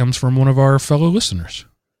 that comes from one of our fellow listeners.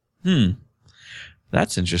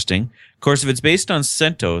 That's interesting. Of course, if it's based on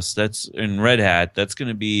CentOS, that's in Red Hat, that's going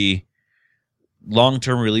to be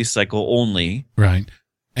long-term release cycle only. Right.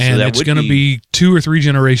 And so it's going to be 2 or 3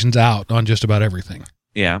 generations out on just about everything.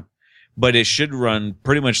 Yeah. But it should run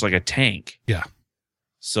pretty much like a tank. Yeah.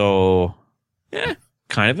 So, yeah,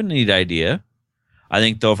 kind of a neat idea. I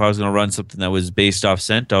think, though, if I was going to run something that was based off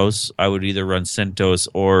CentOS, I would either run CentOS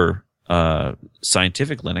or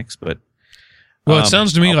Scientific Linux. But it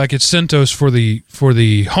sounds to me like it's CentOS for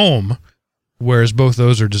the home, whereas both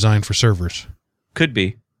those are designed for servers. Could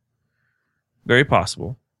be. Very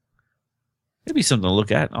possible. Maybe something to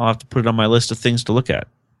look at. I'll have to put it on my list of things to look at.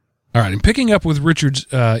 All right, and picking up with Richard's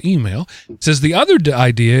email, it says the other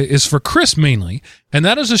idea is for Chris mainly, and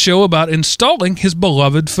that is a show about installing his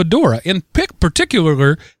beloved Fedora, in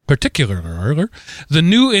particular the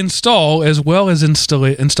new install, as well as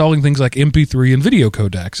installing things like MP3 and video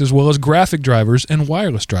codecs, as well as graphic drivers and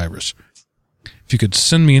wireless drivers. If you could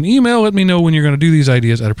send me an email, let me know when you're going to do these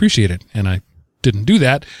ideas. I'd appreciate it. And I didn't do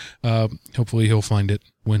that. Hopefully he'll find it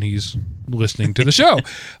when he's listening to the show.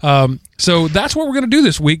 So that's what we're going to do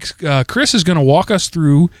this week. Chris is going to walk us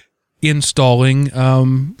through installing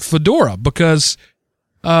Fedora, because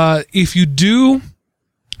if you do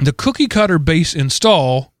the cookie cutter base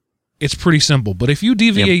install, it's pretty simple. But if you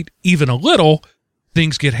deviate even a little,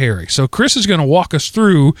 things get hairy. So Chris is going to walk us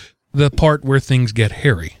through the part where things get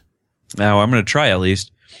hairy. Now, I'm going to try at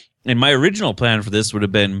least. And my original plan for this would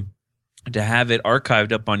have been to have it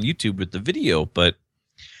archived up on YouTube with the video, but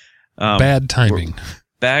bad timing.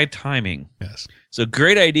 Bad timing. Yes. So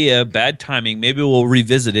great idea, bad timing. Maybe we'll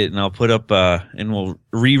revisit it and I'll put up and we'll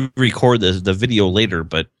re-record the video later,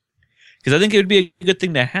 but because I think it would be a good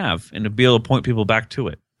thing to have and to be able to point people back to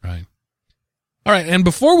it. Right. All right, and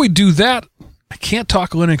before we do that, I can't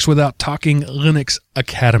talk Linux without talking Linux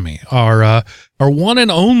Academy, our one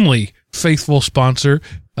and only faithful sponsor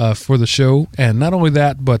for the show. And not only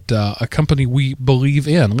that, but a company we believe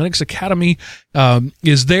in. Linux Academy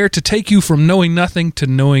is there to take you from knowing nothing to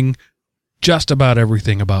knowing just about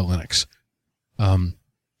everything about Linux.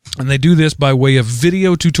 And they do this by way of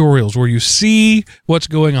video tutorials where you see what's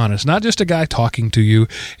going on. It's not just a guy talking to you.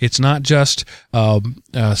 It's not just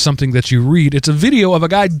something that you read. It's a video of a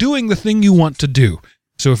guy doing the thing you want to do.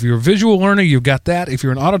 So if you're a visual learner, you've got that. If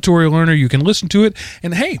you're an auditory learner, you can listen to it.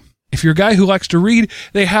 And hey, if you're a guy who likes to read,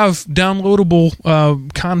 they have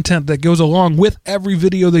downloadable content that goes along with every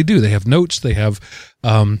video they do. They have notes. They have,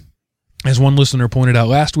 as one listener pointed out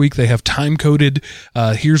last week, they have time-coded,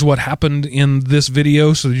 here's what happened in this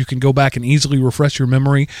video so you can go back and easily refresh your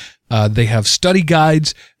memory. They have study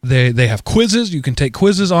guides. They have quizzes. You can take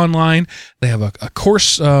quizzes online. They have a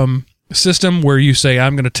course system where you say,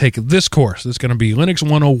 I'm going to take this course. It's going to be Linux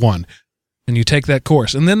 101. And you take that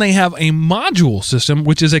course. And then they have a module system,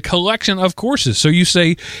 which is a collection of courses. So you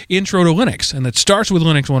say Intro to Linux, and it starts with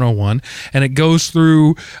Linux 101, and it goes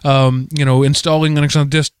through, installing Linux on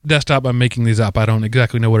desktop. I'm making these up. I don't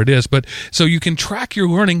exactly know what it is. But so you can track your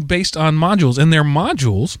learning based on modules. And their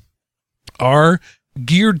modules are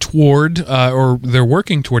geared toward, or they're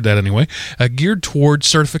working toward that anyway, geared toward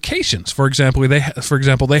certifications. For example, they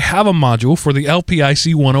have a module for the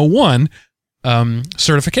LPIC 101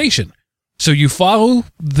 certification. So you follow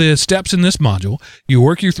the steps in this module, you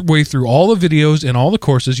work your way through all the videos and all the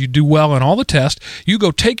courses, you do well on all the tests, you go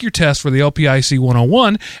take your test for the LPIC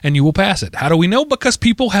 101, and you will pass it. How do we know? Because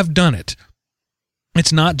people have done it.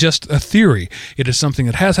 It's not just a theory. It is something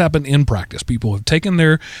that has happened in practice. People have taken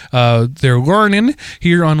their learning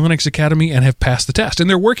here on Linux Academy and have passed the test. And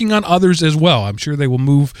they're working on others as well. I'm sure they will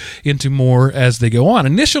move into more as they go on.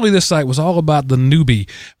 Initially, this site was all about the newbie,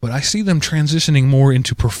 but I see them transitioning more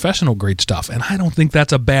into professional grade stuff. And I don't think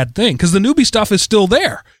that's a bad thing, because the newbie stuff is still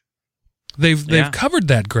there. They've covered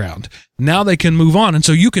that ground. Now they can move on. And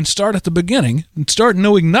so you can start at the beginning and start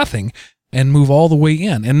knowing nothing and move all the way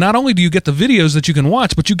in. And not only do you get the videos that you can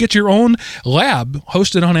watch, but you get your own lab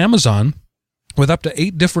hosted on Amazon with up to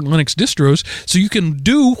 8 different Linux distros, so you can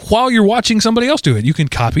do while you're watching somebody else do it. You can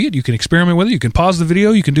copy it, you can experiment with it, you can pause the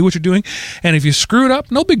video, you can do what you're doing, and if you screw it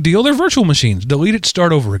up, no big deal. They're virtual machines. Delete it,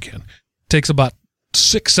 start over again. It takes about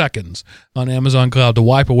 6 seconds on Amazon Cloud to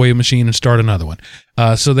wipe away a machine and start another one.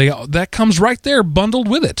 So that comes right there bundled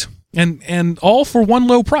with it. And all for one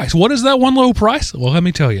low price. What is that one low price? Well, let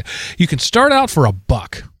me tell you. You can start out for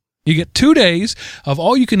 $1. You get 2 days of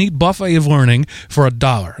all-you-can-eat buffet of learning for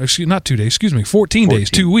 $1. Not 2 days, 14 days,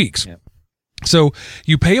 2 weeks. Yep. So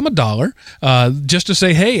you pay them $1 just to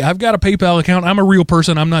say, hey, I've got a PayPal account. I'm a real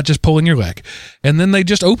person. I'm not just pulling your leg. And then they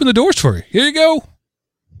just open the doors for you. Here you go.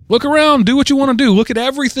 Look around. Do what you want to do. Look at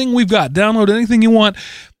everything we've got. Download anything you want.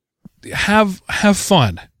 Have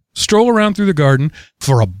fun. Stroll around through the garden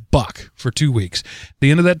for $1 for 2 weeks. At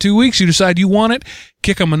the end of that 2 weeks, you decide you want it,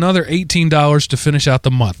 kick them another $18 to finish out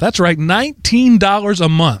the month. That's right, $19 a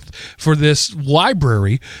month for this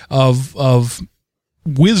library of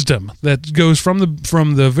wisdom that goes from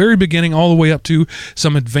the very beginning all the way up to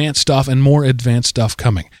some advanced stuff and more advanced stuff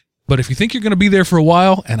coming. But if you think you're going to be there for a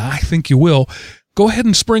while, and I think you will, go ahead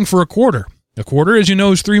and spring for a quarter. A quarter, as you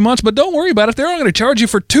know, is 3 months, but don't worry about it. They're only going to charge you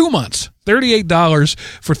for 2 months, $38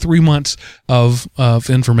 for 3 months of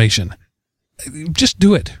information. Just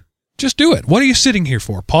do it. Just do it. What are you sitting here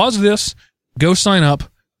for? Pause this, go sign up,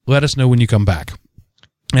 let us know when you come back.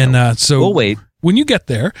 And so we'll wait. When you get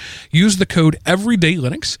there, use the code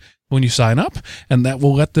EverydayLinux when you sign up, and that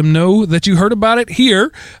will let them know that you heard about it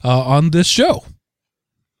here on this show.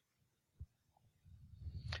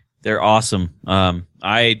 They're awesome.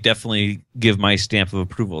 I definitely give my stamp of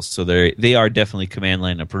approval, so they are definitely command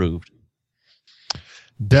line approved.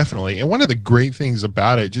 Definitely. And one of the great things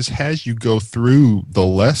about it, just as you go through the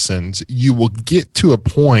lessons, you will get to a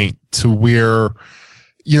point to where,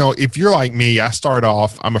 you know, if you're like me, I start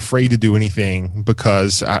off, I'm afraid to do anything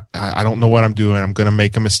because I don't know what I'm doing. I'm going to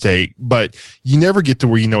make a mistake. But you never get to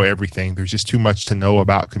where you know everything. There's just too much to know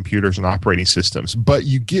about computers and operating systems. But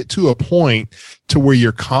you get to a point to where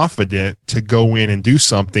you're confident to go in and do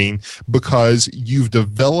something because you've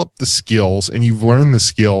developed the skills and you've learned the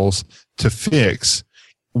skills to fix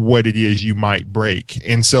what it is you might break.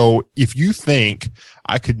 And so if you think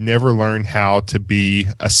I could never learn how to be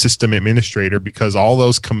a system administrator because all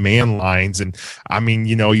those command lines, and I mean,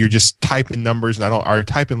 you know, you're just typing numbers and or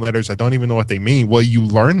typing letters, I don't even know what they mean. Well, you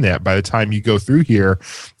learn that by the time you go through here.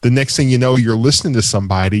 The next thing you know, you're listening to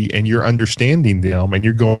somebody and you're understanding them and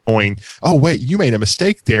you're going, oh, wait, you made a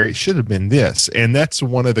mistake there. It should have been this. And that's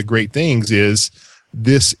one of the great things is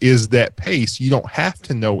this is that pace. You don't have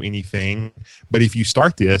to know anything, but if you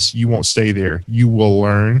start this, you won't stay there. You will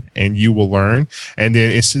learn and you will learn. And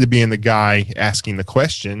then instead of being the guy asking the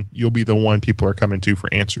question, you'll be the one people are coming to for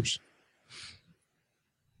answers.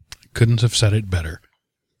 Couldn't have said it better.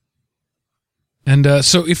 And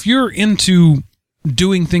so if you're into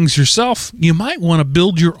doing things yourself, you might want to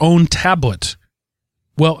build your own tablet.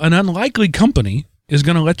 Well, an unlikely company is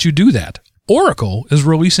going to let you do that. Oracle is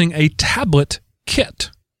releasing a tablet kit.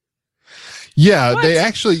 Yeah, What?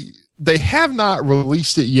 they have not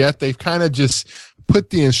released it yet. They've kind of just put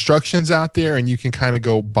the instructions out there and you can kind of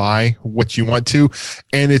go buy what you want to.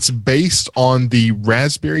 And it's based on the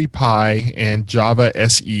Raspberry Pi and Java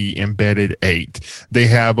SE Embedded 8. They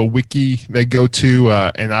have a wiki they go to,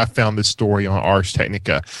 and I found this story on Ars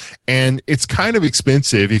Technica. And it's kind of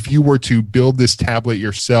expensive. If you were to build this tablet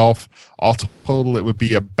yourself, all total, it would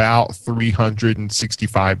be about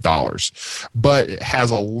 $365. But it has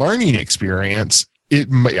a learning experience.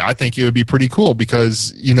 I think it would be pretty cool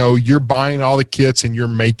because, you know, you're buying all the kits and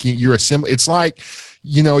you're assembling. It's like,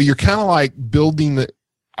 you know, you're kind of like building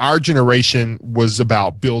our generation was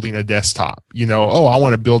about building a desktop, you know, oh, I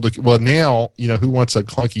want to build well, now, you know, who wants a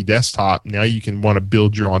clunky desktop? Now you can want to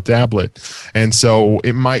build your own tablet. And so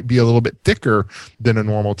it might be a little bit thicker than a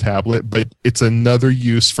normal tablet, but it's another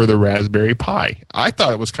use for the Raspberry Pi. I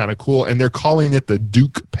thought it was kind of cool. And they're calling it the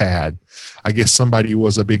Duke Pad. I guess somebody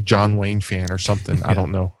was a big John Wayne fan or something. Yeah. I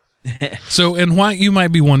don't know. So, and why you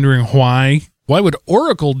might be wondering why would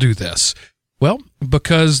Oracle do this? Well,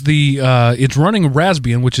 because it's running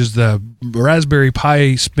Raspbian, which is the Raspberry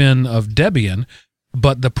Pi spin of Debian,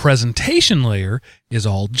 but the presentation layer is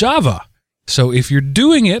all Java. So if you're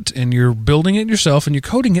doing it and you're building it yourself and you're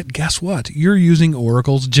coding it, guess what? You're using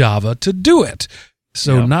Oracle's Java to do it.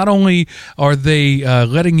 So Not only are they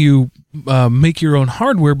letting you make your own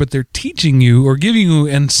hardware, but they're teaching you or giving you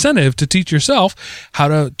incentive to teach yourself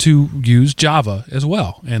how to use Java as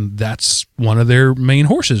well. And that's one of their main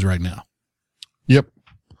horses right now. Yep.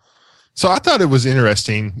 So I thought it was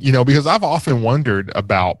interesting, you know, because I've often wondered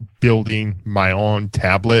about building my own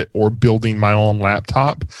tablet or building my own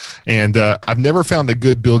laptop. And I've never found a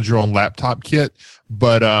good build your own laptop kit,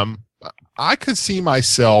 but I could see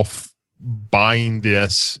myself buying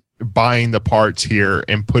the parts here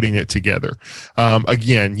and putting it together.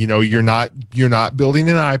 Again, you know, you're not building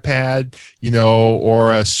an iPad, you know,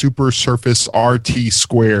 or a Super Surface RT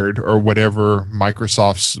squared or whatever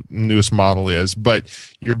Microsoft's newest model is, but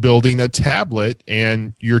you're building a tablet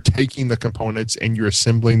and you're taking the components and you're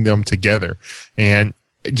assembling them together. And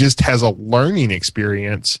it just has a learning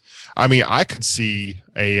experience. I mean, I could see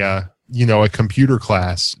a computer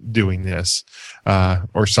class doing this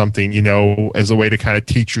or something, you know, as a way to kind of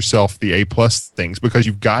teach yourself the A+ things because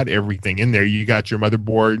you've got everything in there. You got your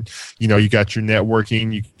motherboard, you know, you got your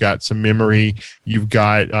networking, you got some memory, you've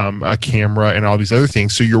got a camera and all these other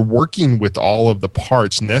things. So you're working with all of the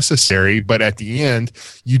parts necessary, but at the end,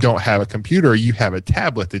 you don't have a computer. You have a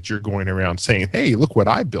tablet that you're going around saying, hey, look what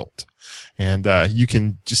I built. And you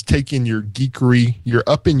can just take in your geekery, you're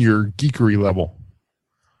up in your geekery level.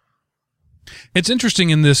 It's interesting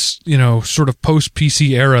in this, sort of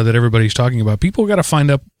post-PC era that everybody's talking about. People got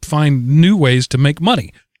to find new ways to make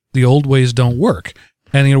money. The old ways don't work.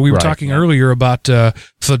 And, we were talking earlier about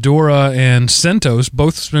Fedora and CentOS,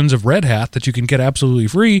 both spins of Red Hat that you can get absolutely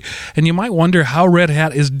free. And you might wonder how Red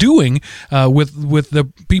Hat is doing with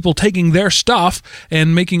the people taking their stuff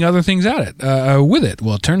and making other things with it.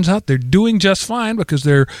 Well, it turns out they're doing just fine because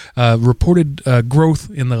they're reported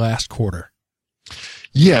growth in the last quarter.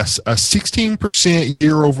 Yes, a 16%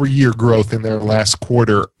 year-over-year growth in their last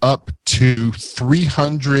quarter, up to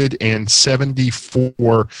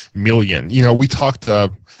 374 million. We talked,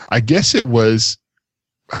 I guess it was,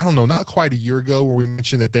 I don't know, not quite a year ago where we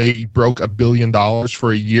mentioned that they broke $1 billion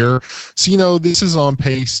for a year. So, this is on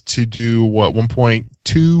pace to do,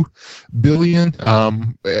 1.2 billion,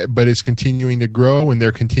 but it's continuing to grow, and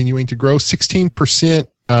they're continuing to grow. 16%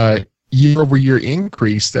 year-over-year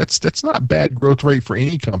increase. That's not a bad growth rate for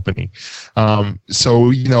any company.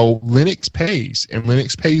 So Linux pays, and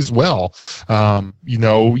Linux pays well.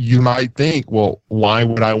 You might think, well, why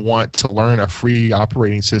would I want to learn a free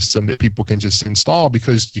operating system that people can just install?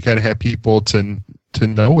 Because you got to have people to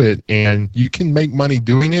know it, and you can make money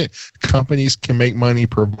doing it. Companies can make money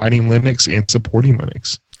providing Linux and supporting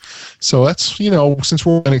Linux. So that's, since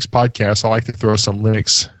we're a Linux podcast, I like to throw some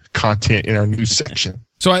Linux content in our news section.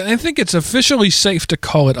 So I think it's officially safe to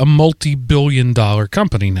call it a multi-billion-dollar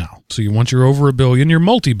company now. So once you're over $1 billion, you're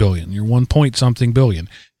multi-billion. You're 1-point-something billion.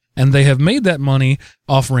 And they have made that money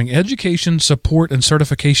offering education, support, and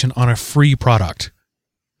certification on a free product.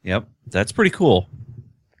 Yep, that's pretty cool.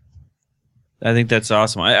 I think that's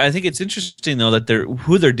awesome. I think it's interesting, though, that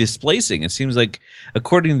who they're displacing. It seems like,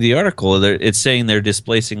 according to the article, it's saying they're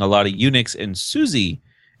displacing a lot of Unix and SUSE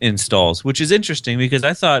installs, which is interesting because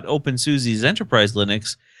I thought OpenSUSE's Enterprise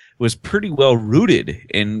Linux was pretty well rooted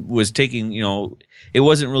and was taking, it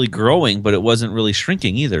wasn't really growing, but it wasn't really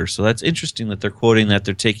shrinking either. So that's interesting that they're quoting that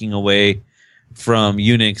they're taking away from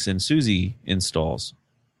Unix and SUSE installs.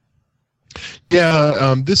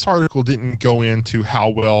 Yeah, this article didn't go into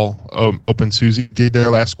how well OpenSUSE did their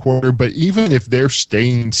last quarter, but even if they're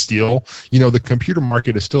staying still, the computer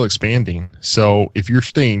market is still expanding. So if you're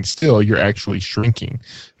staying still, you're actually shrinking.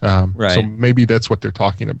 Right. So maybe that's what they're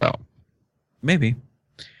talking about. Maybe.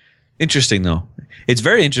 Interesting, though. It's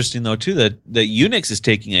very interesting, though, too, that Unix is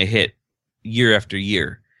taking a hit year after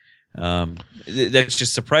year. That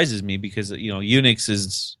just surprises me because,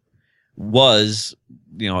 Unix was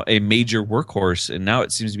a major workhorse, and now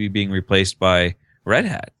it seems to be being replaced by Red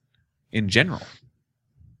Hat in general.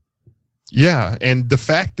 Yeah, and the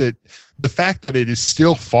fact that it is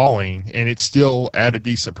still falling and it's still at a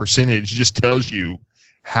decent percentage just tells you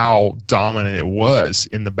how dominant it was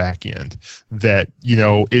in the back end. That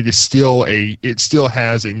it still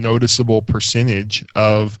has a noticeable percentage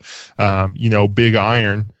of big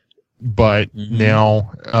iron, but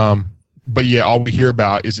now. But yeah, all we hear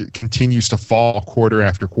about is it continues to fall quarter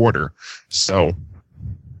after quarter. So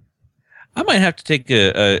I might have to take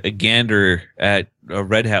a gander at a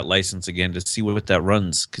Red Hat license again to see what that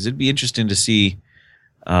runs, because it'd be interesting to see.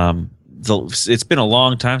 It's been a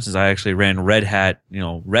long time since I actually ran Red Hat,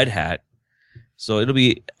 Red Hat. So it'll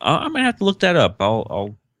be. I might have to look that up.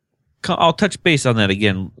 I'll touch base on that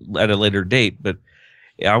again at a later date. But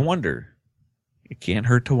yeah, I wonder. It can't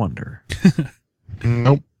hurt to wonder.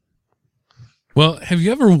 Nope. Well, have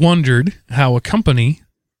you ever wondered how a company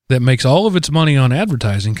that makes all of its money on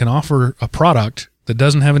advertising can offer a product that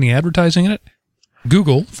doesn't have any advertising in it?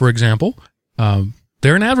 Google, for example,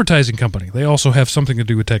 they're an advertising company. They also have something to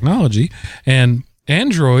do with technology, and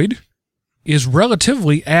Android is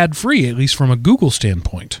relatively ad-free, at least from a Google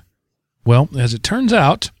standpoint. Well, as it turns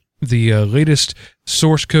out, the latest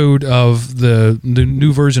source code of the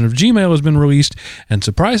new version of Gmail has been released, and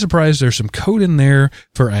surprise, surprise, there's some code in there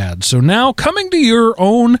for ads. So now, coming to your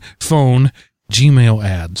own phone, Gmail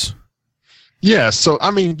ads. Yeah, so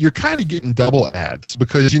you're kind of getting double ads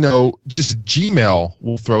because just Gmail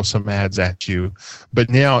will throw some ads at you,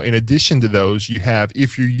 but now in addition to those, you have,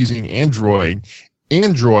 if you're using Android,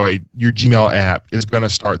 your Gmail app is going to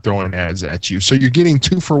start throwing ads at you. So you're getting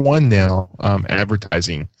 2-for-1 now,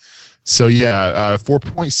 advertising. So yeah,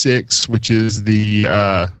 4.6, which is the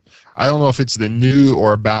I don't know if it's the new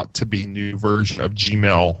or about to be new version of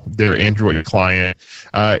Gmail, their Android client.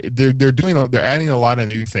 They're adding a lot of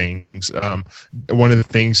new things. One of the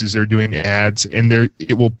things is they're doing ads, and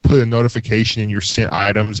it will put a notification in your sent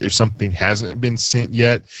items if something hasn't been sent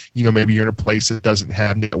yet. Maybe you're in a place that doesn't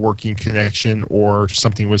have networking connection, or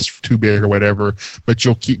something was too big or whatever, but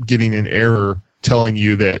you'll keep getting an error telling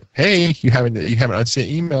you that, hey, you have an unsent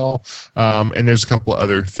email, and there's a couple of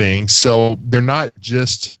other things. So they're not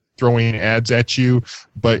just throwing ads at you,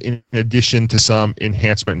 but in addition to some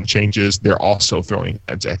enhancement and changes, they're also throwing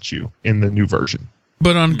ads at you in the new version.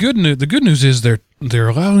 But on good news, the good news is they're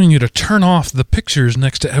allowing you to turn off the pictures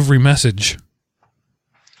next to every message.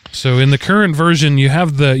 So in the current version, you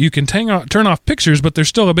can turn off pictures, but there's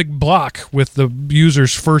still a big block with the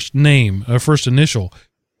user's first name, first initial,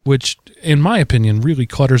 which, in my opinion, really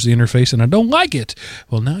clutters the interface, and I don't like it.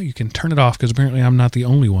 Well, now you can turn it off because apparently I'm not the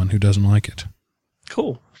only one who doesn't like it.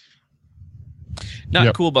 Cool.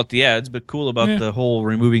 Not cool about the ads, but cool about the whole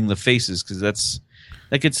removing the faces, because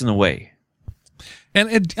that gets in the way.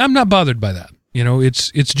 And I'm not bothered by that.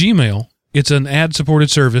 It's Gmail. It's an ad-supported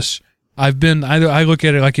service. I look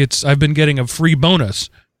at it like I've been getting a free bonus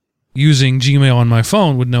using Gmail on my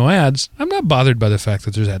phone with no ads. I'm not bothered by the fact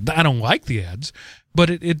that there's ads. I don't like the ads, but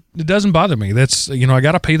it doesn't bother me. That's, I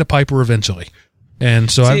got to pay the piper eventually. And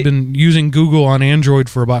so I've been using Google on Android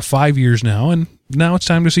for about 5 years now, and now it's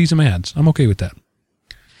time to see some ads. I'm okay with that.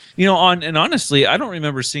 And honestly, I don't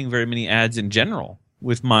remember seeing very many ads in general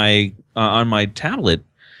with my on my tablet.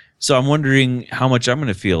 So I'm wondering how much I'm going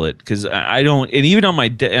to feel it, because I don't, and even on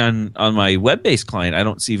my web-based client, I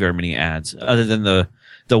don't see very many ads other than the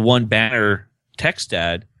one banner text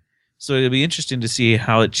ad. So it'll be interesting to see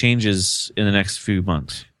how it changes in the next few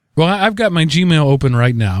months. Well, I've got my Gmail open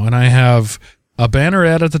right now, and I have a banner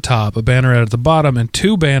ad at the top, a banner ad at the bottom, and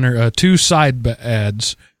two side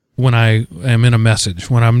ads when I am in a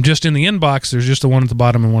message. When I'm just in the inbox, there's just the one at the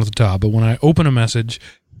bottom and one at the top. But when I open a message,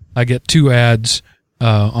 I get two ads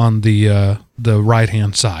on the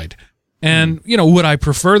right-hand side. And, would I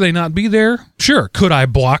prefer they not be there? Sure. Could I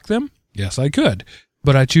block them? Yes, I could.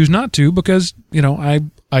 But I choose not to because, I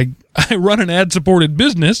run an ad-supported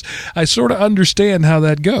business. I sort of understand how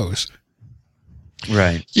that goes.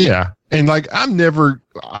 Right. Yeah. And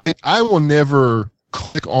I will never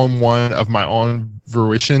click on one of my own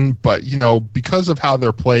fruition, but, because of how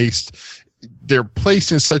they're placed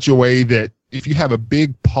in such a way that if you have a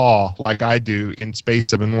big paw like I do in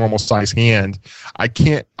space of a normal size hand, I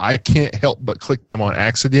can't help but click them on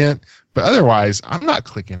accident. But otherwise, I'm not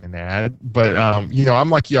clicking an ad. But I'm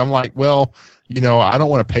like you. I'm like, well, I don't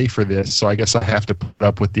want to pay for this, so I guess I have to put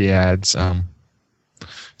up with the ads.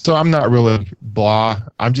 So I'm not really blah.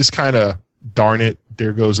 I'm just kind of, darn it,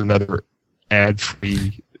 there goes another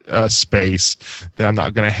ad-free space that I'm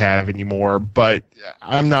not going to have anymore. But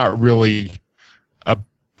I'm not really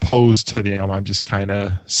opposed to them. I'm just kind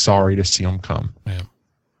of sorry to see them come. Yeah.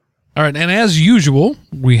 All right, and as usual,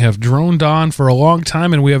 we have droned on for a long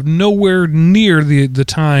time, and we have nowhere near the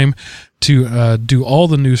time to do all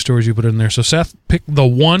the news stories you put in there. So, Seth, pick the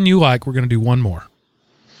one you like. We're going to do one more.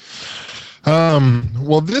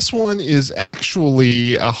 Well, this one is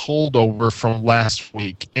actually a holdover from last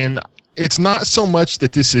week, and it's not so much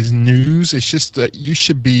that this is news. It's just that you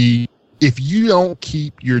should be, if you don't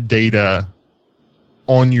keep your data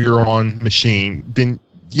on your own machine, then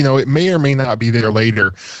it may or may not be there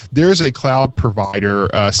later. There's a cloud provider,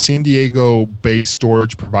 San Diego-based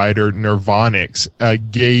storage provider, Nervonix,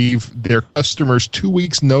 gave their customers 2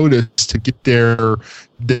 weeks notice to get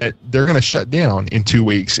that they're going to shut down in 2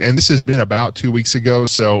 weeks. And this has been about 2 weeks ago.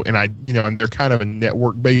 So, and they're kind of a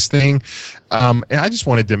network-based thing. And I just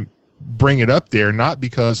wanted to bring it up there, not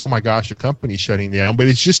because, oh my gosh, the company's shutting down, but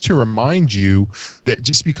it's just to remind you that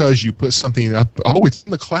just because you put something up, oh, it's in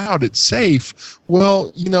the cloud, it's safe.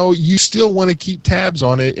 Well, you still want to keep tabs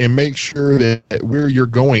on it and make sure that where you're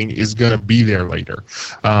going is going to be there later.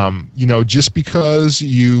 Just because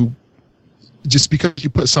you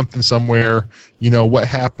put something somewhere, what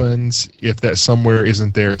happens if that somewhere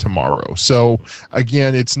isn't there tomorrow? So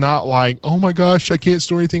again, it's not like, oh my gosh, I can't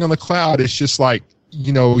store anything on the cloud. It's just like,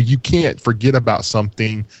 you can't forget about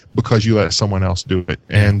something because you let someone else do it.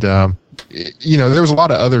 And, there was a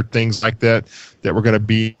lot of other things like that were going to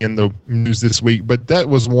be in the news this week, but that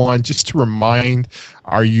was one just to remind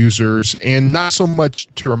our users, and not so much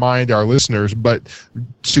to remind our listeners, but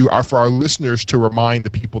for our listeners to remind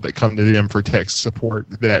the people that come to them for tech support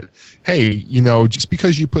that, hey, just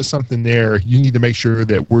because you put something there, you need to make sure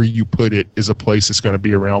that where you put it is a place that's going to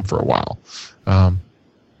be around for a while.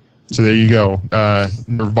 So there you go.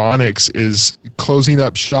 Nervonix is closing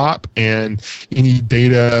up shop, and any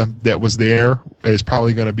data that was there is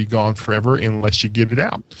probably going to be gone forever unless you get it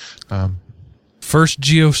out. First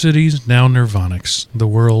GeoCities, now Nervonix. The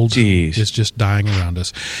world is just dying around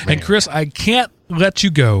us. Man. And Chris, I can't let you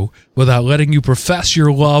go without letting you profess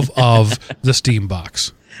your love of the Steam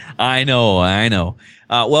Box. I know.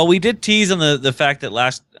 Well, we did tease on the fact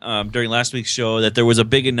that during last week's show that there was a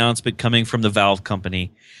big announcement coming from the Valve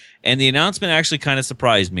company. And the announcement actually kind of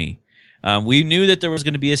surprised me. We knew that there was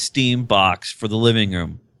going to be a Steam box for the living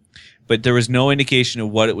room. but there was no indication of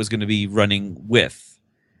what it was going to be running with.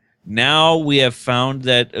 Now we have found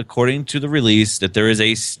that, according to the release, that there is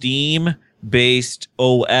a Steam-based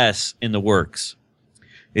OS in the works.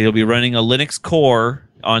 It'll be running a Linux core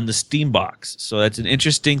on the Steam box, so that's an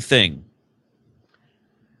interesting thing.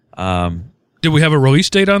 Did we have a release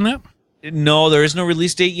date on that? No, there is no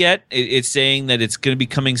release date yet. It's saying that it's going to be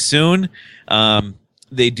coming soon.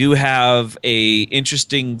 They do have a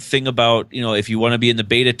interesting thing about, if you want to be in the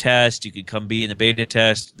beta test, you could come be in the beta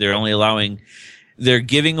test. They're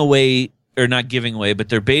giving away, or not giving away, but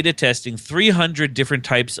they're beta testing 300 different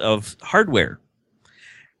types of hardware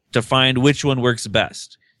to find which one works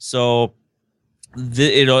best. So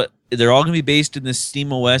they're all going to be based in the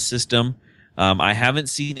Steam OS system. I haven't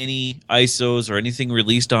seen any ISOs or anything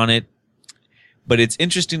released on it, but it's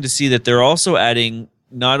interesting to see that they're also adding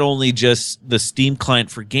not only just the Steam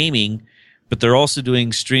client for gaming, but they're also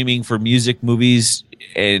doing streaming for music, movies,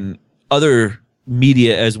 and other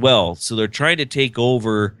media as well. So they're trying to take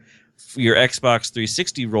over your Xbox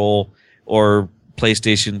 360 role or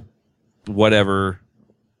PlayStation, whatever,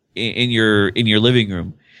 in your living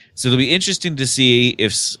room. So it'll be interesting to see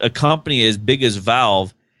if a company as big as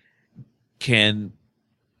Valve can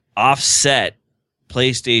offset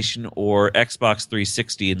PlayStation or Xbox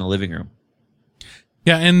 360 in the living room.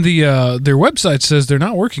 Yeah, and their website says they're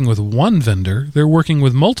not working with one vendor. They're working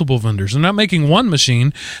with multiple vendors. They're not making one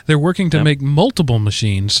machine. They're working to make multiple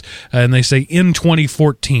machines, and they say in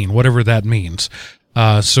 2014, whatever that means.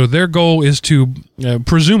 So their goal is to,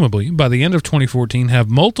 presumably, by the end of 2014, have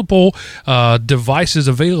multiple devices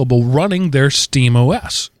available running their Steam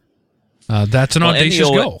OS. That's an audacious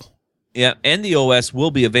goal. Yeah, and the OS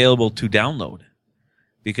will be available to download,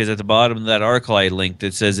 because at the bottom of that article I linked,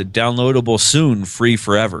 it says it downloadable soon, free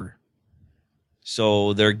forever.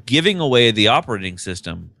 So they're giving away the operating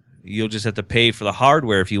system. You'll just have to pay for the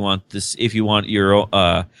hardware if you want this. If you want your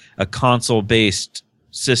a console-based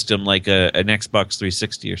system like an Xbox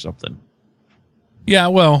 360 or something. Yeah,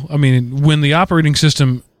 well, I mean, when the operating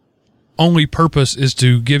system only purpose is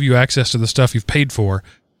to give you access to the stuff you've paid for,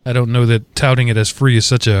 I don't know that touting it as free is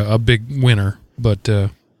such a big winner, but I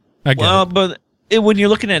get it. But when you're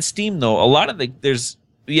looking at Steam, though, a lot of there is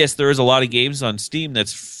a lot of games on Steam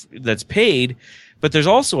that's paid, but there's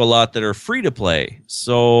also a lot that are free to play.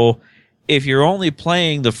 So if you're only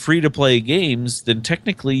playing the free to play games, then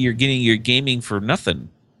technically you're getting your gaming for nothing,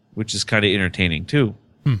 which is kind of entertaining too.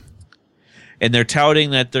 And they're touting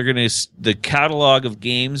that the catalog of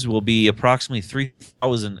games will be approximately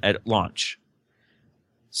 3,000 at launch.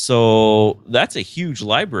 So that's a huge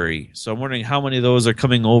library. So I'm wondering how many of those are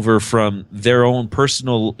coming over from their own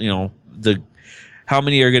personal, how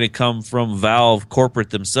many are going to come from Valve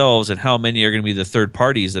corporate themselves, and how many are going to be the third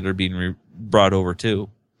parties that are being brought over too.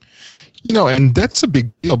 And that's a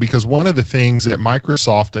big deal, because one of the things that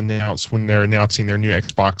Microsoft announced when they're announcing their new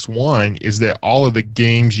Xbox One is that all of the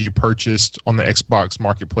games you purchased on the Xbox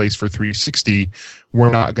Marketplace for 360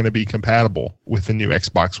 were not going to be compatible with the new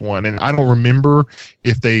Xbox One. And I don't remember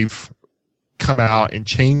if they've come out and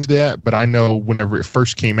changed that, but I know whenever it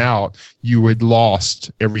first came out, you had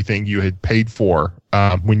lost everything you had paid for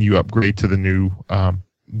when you upgrade to the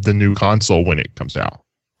new console when it comes out.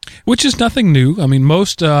 Which is nothing new. I mean,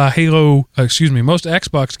 most Xbox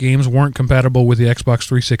games weren't compatible with the Xbox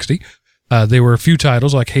 360. There were a few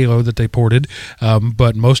titles like Halo that they ported,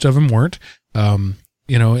 but most of them weren't. And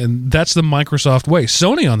that's the Microsoft way.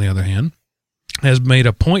 Sony, on the other hand, has made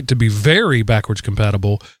a point to be very backwards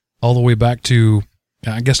compatible all the way back to,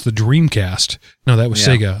 I guess, the Dreamcast. No, that was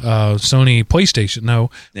Sega. Sony PlayStation.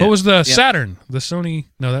 No. Yeah. What was the Saturn? The Sony.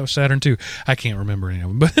 No, that was Saturn too. I can't remember any of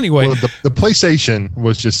them. But anyway. Well, the PlayStation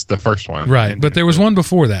was just the first one. Right. But there was one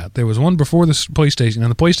before that. There was one before the PlayStation,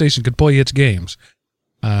 and the PlayStation could play its games.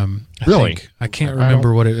 Really? I can't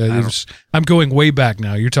remember what it was. I'm going way back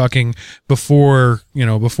now. You're talking before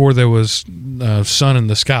there was sun in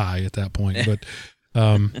the sky at that point. But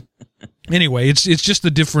anyway, it's just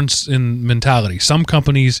the difference in mentality. Some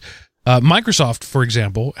companies, Microsoft, for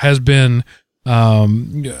example, has been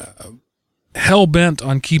hell-bent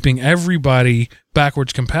on keeping everybody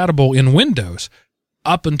backwards compatible in Windows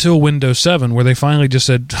up until Windows 7, where they finally just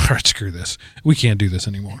said, all right, screw this. We can't do this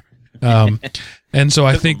anymore. And so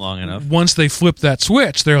I think once they flip that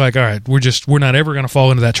switch, they're like, all right, we're not ever going to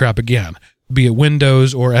fall into that trap again, be it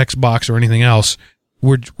Windows or Xbox or anything else.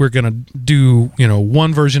 We're going to do,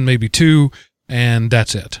 one version, maybe two, and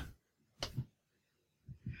that's it.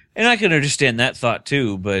 And I can understand that thought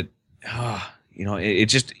too, but it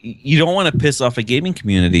just, you don't want to piss off a gaming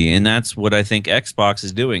community, and that's what I think Xbox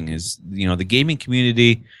is doing. Is the gaming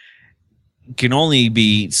community can only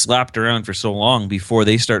be slapped around for so long before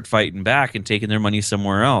they start fighting back and taking their money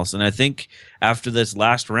somewhere else. And I think after this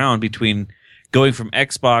last round, between going from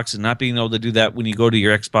Xbox and not being able to do that when you go to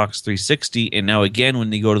your Xbox 360, and now again when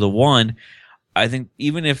you go to the One, I think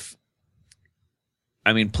PlayStation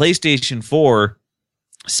 4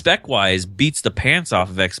 spec-wise beats the pants off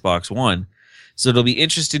of Xbox One. So it'll be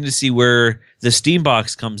interesting to see where the Steam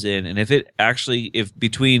Box comes in, and if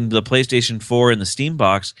between the PlayStation 4 and the Steam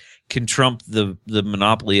Box can trump the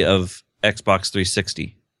monopoly of Xbox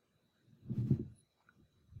 360.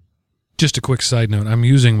 Just a quick side note, I'm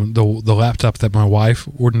using the laptop that my wife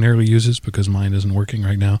ordinarily uses because mine isn't working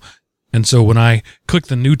right now. And so when I click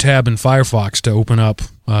the new tab in Firefox to open up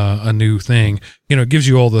a new thing, it gives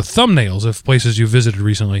you all the thumbnails of places you visited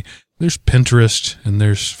recently. There's Pinterest, and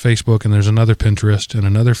there's Facebook, and there's another Pinterest, and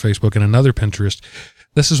another Facebook, and another Pinterest.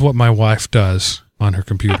 This is what my wife does on her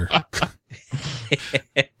computer.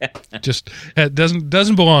 Just it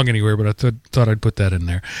doesn't belong anywhere, but I thought I'd put that in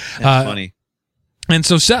there. That's funny. And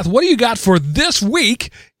so, Seth, what do you got for this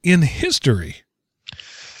week in history?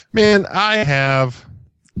 Man, I have...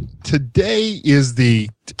 Today is the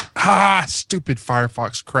stupid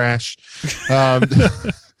Firefox crash. My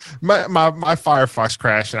Firefox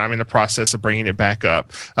crashed, and I'm in the process of bringing it back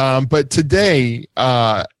up. But today,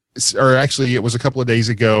 or actually, it was a couple of days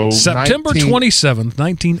ago, September 27th,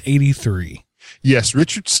 1983. Yes,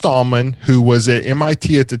 Richard Stallman, who was at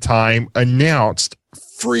MIT at the time, announced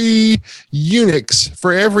free Unix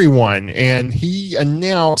for everyone, and he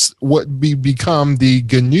announced what would become the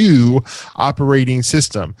GNU operating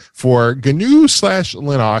system for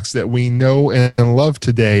GNU/Linux that we know and love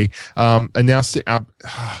today. Announced it. I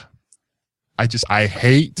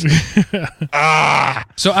hate.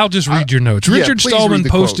 So I'll just read your notes. Richard Stallman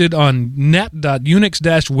posted on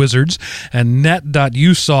net.unix-wizards and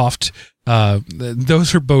net.usoft.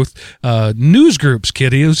 Those are both news groups,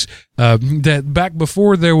 kiddies. That back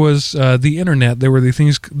before there was the internet, there were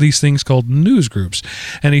these things called news groups.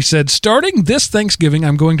 And he said, starting this Thanksgiving,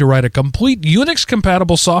 I'm going to write a complete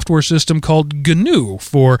Unix-compatible software system called GNU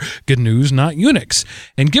for GNUs, not Unix,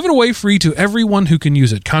 and give it away free to everyone who can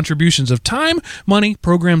use it. Contributions of time, money,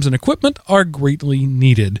 programs, and equipment are greatly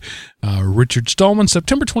needed. Richard Stallman,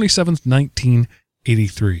 September 27th,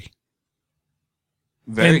 1983.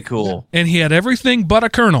 Very cool. And he had everything but a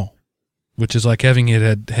kernel, which is like having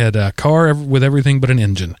it had a car with everything but an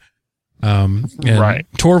engine. Right.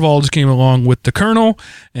 Torvalds came along with the kernel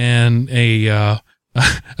and a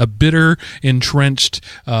bitter, entrenched,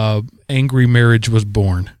 angry marriage was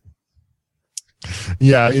born.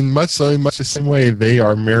 Yeah, in much the same way, they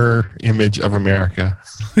are mirror image of America.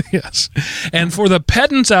 Yes. And for the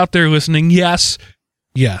pedants out there listening, yes,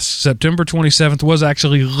 September 27th was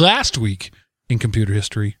actually last week in computer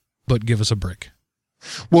history, but give us a break.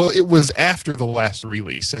 Well, it was after the last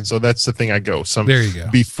release, and so that's the thing I go. There you go.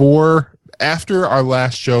 After our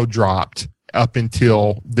last show dropped, up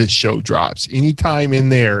until this show drops. Any time in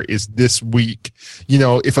there is this week.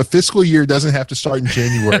 If a fiscal year doesn't have to start in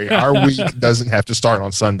January, our week doesn't have to start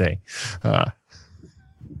on Sunday.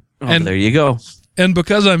 And there you go. And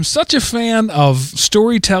because I'm such a fan of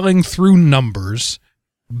storytelling through numbers,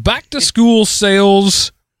 back to school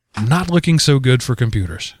sales not looking so good for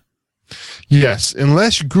computers. Yes,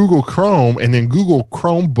 unless Google Chrome and then Google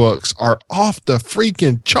Chromebooks are off the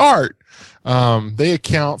freaking chart. They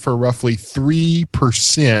account for roughly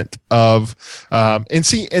 3% of,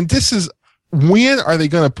 and this is, when are they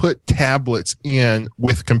going to put tablets in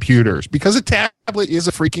with computers? Because a tablet is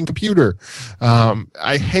a freaking computer.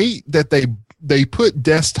 I hate that they put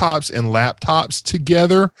desktops and laptops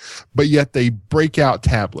together, but yet they break out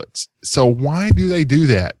tablets. So why do they do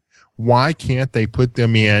that? Why can't they put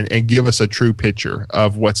them in and give us a true picture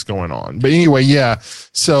of what's going on? But anyway, yeah.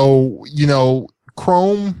 So,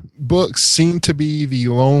 Chromebooks seem to be the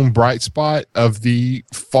lone bright spot of the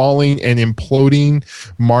falling and imploding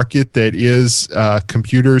market that is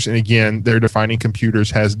computers. And again, they're defining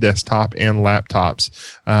computers as desktop and laptops.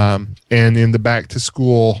 And in the back to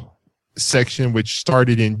school section, which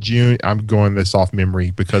started in June, I'm going this off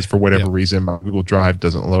memory because for whatever reason my Google Drive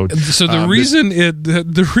doesn't load. So the reason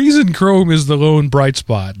Chrome is the lone bright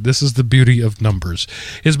spot, this is the beauty of numbers,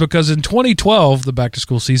 is because in 2012, the back to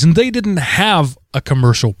school season, they didn't have a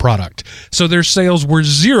commercial product. So their sales were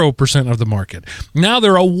 0% of the market. Now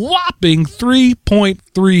they're a whopping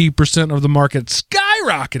 3.3% of the market,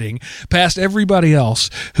 skyrocketing past everybody else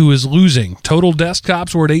who is losing. Total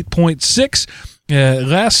desktops were at 8.6.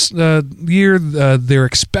 Last year, they're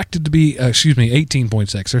expected to be,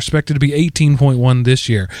 18.6. They're expected to be 18.1 this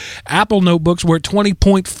year. Apple notebooks were at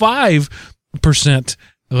 20.5%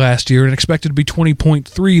 last year and expected to be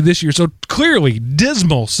 20.3 this year. So clearly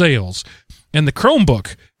dismal sales. And the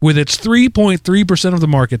Chromebook, with its 3.3% of the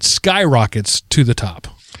market, skyrockets to the top.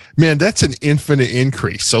 Man, that's an infinite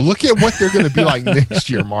increase. So look at what they're going to be like next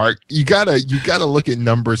year, Mark. You gotta look at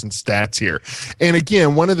numbers and stats here. And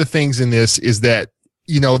again, one of the things in this is that,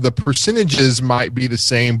 the percentages might be the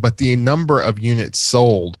same, but the number of units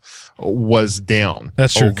sold was down.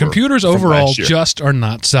 That's true. Computers overall just are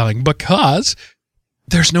not selling because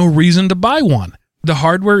there's no reason to buy one. The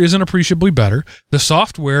hardware isn't appreciably better. The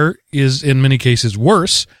software is in many cases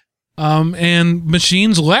worse, and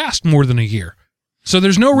machines last more than a year. So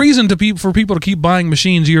there's no reason for people to keep buying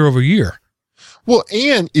machines year over year. Well,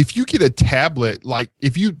 and if you get a tablet, like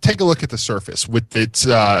if you take a look at the Surface with its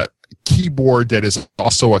keyboard that is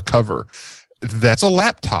also a cover, that's a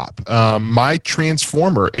laptop. My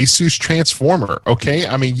Transformer, Asus Transformer. Okay.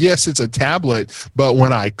 I mean, yes, it's a tablet, but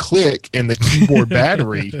when I click and the keyboard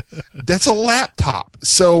battery, that's a laptop.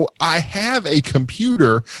 So I have a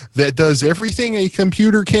computer that does everything a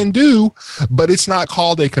computer can do, but it's not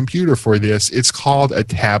called a computer for this. It's called a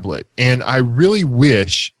tablet. And I really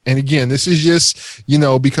wish, and again, this is just,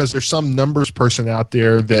 because there's some numbers person out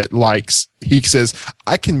there that he says,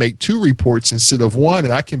 I can make 2 reports instead of 1,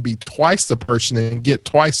 and I can be twice the person and get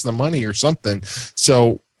twice the money or something.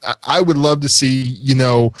 So I would love to see,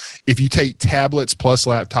 if you take tablets plus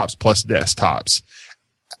laptops plus desktops,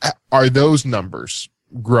 are those numbers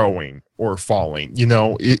growing or falling?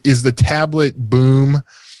 Is the tablet boom?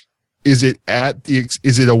 Is it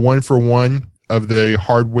is it a 1-for-1 of the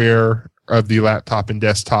hardware of the laptop and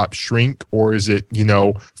desktop shrink, or is it,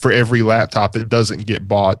 for every laptop that doesn't get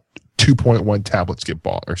bought, 2.1 tablets get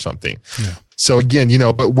bought or something? Yeah. So again,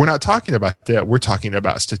 but we're not talking about that. We're talking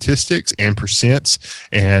about statistics and percents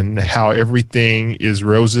and how everything is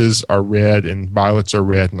roses are red and violets are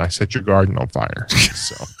red, and I set your garden on fire.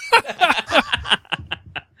 So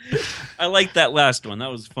I like that last one.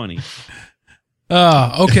 That was funny.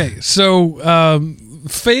 Okay. So,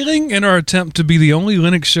 failing in our attempt to be the only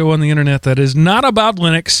Linux show on the internet that is not about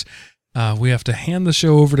Linux, we have to hand the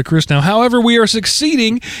show over to Chris now. However, we are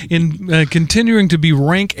succeeding in continuing to be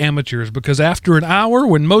rank amateurs because after an hour,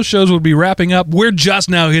 when most shows would be wrapping up, we're just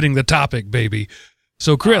now hitting the topic, baby.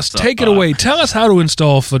 So, Chris, take it away. Tell us how to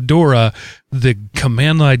install Fedora the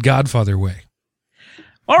command line Godfather way.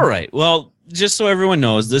 All right. Well, just so everyone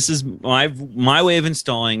knows, this is my way of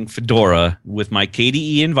installing Fedora with my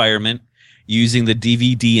KDE environment using the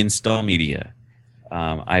DVD install media.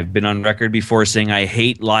 I've been on record before saying I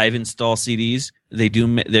hate live install CDs.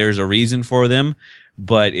 There's a reason for them,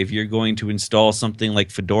 but if you're going to install something like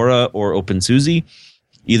Fedora or OpenSUSE,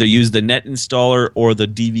 either use the net installer or the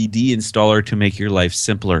DVD installer to make your life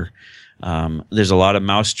simpler. There's a lot of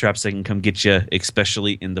mouse traps that can come get you,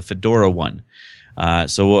 especially in the Fedora one.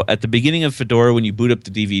 So at the beginning of Fedora, when you boot up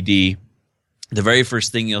the DVD, the very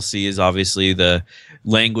first thing you'll see is obviously the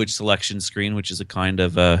language selection screen, which is a kind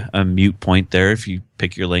of a mute point there. If you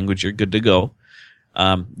pick your language, you're good to go.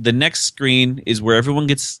 The next screen is where everyone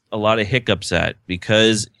gets a lot of hiccups at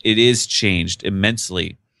because it is changed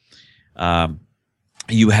immensely.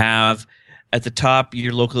 You have at the top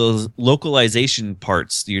your localization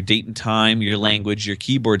parts, your date and time, your language, your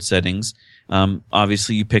keyboard settings.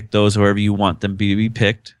 Obviously, you pick those however you want them to be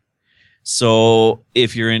picked. So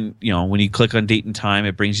if you're in, when you click on date and time,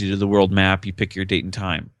 it brings you to the world map. You pick your date and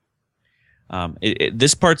time.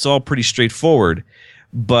 This part's all pretty straightforward,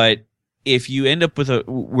 but if you end up with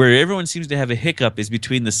where everyone seems to have a hiccup is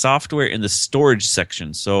between the software and the storage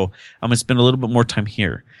section. So I'm going to spend a little bit more time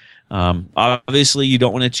here. Obviously, you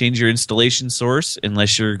don't want to change your installation source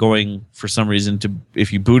unless you're going for some reason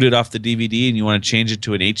if you boot it off the DVD and you want to change it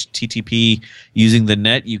to an HTTP using the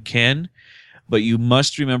net, you can. But you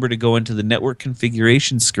must remember to go into the network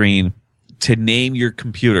configuration screen to name your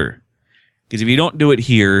computer. Because if you don't do it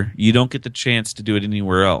here, you don't get the chance to do it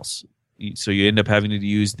anywhere else. So you end up having to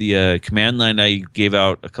use the command line I gave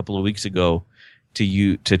out a couple of weeks ago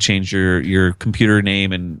to change your computer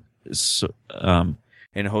name and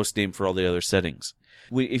host name for all the other settings.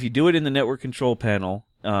 If you do it in the network control panel,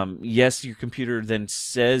 yes, your computer then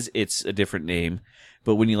says it's a different name.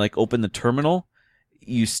 But when you open the terminal,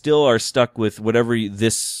 you still are stuck with whatever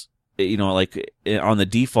this, on the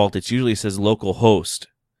default, it usually says local host.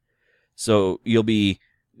 So you'll be,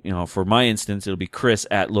 for my instance, it'll be Chris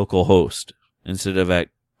at localhost instead of at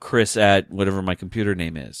Chris at whatever my computer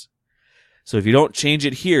name is. So if you don't change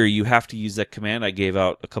it here, you have to use that command I gave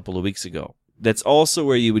out a couple of weeks ago. That's also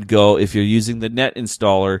where you would go if you're using the net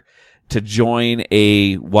installer to join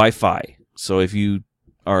a Wi-Fi. So if you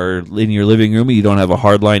are in your living room and you don't have a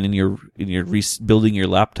hard line and you're building your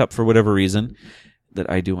laptop for whatever reason, that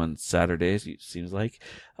I do on Saturdays, it seems like,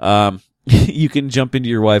 you can jump into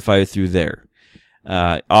your Wi-Fi through there.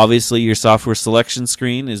 Obviously, your software selection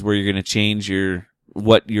screen is where you're going to change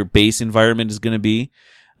what your base environment is going to be.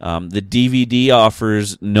 The DVD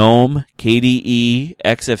offers GNOME, KDE,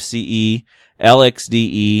 XFCE,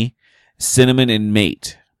 LXDE, Cinnamon, and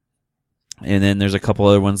Mate. And then there's a couple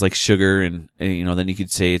other ones like Sugar, and then you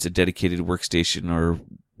could say it's a dedicated workstation or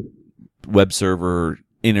web server, or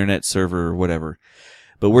internet server, or whatever.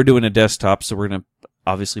 But we're doing a desktop, so we're going to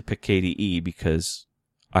obviously pick KDE because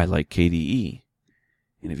I like KDE.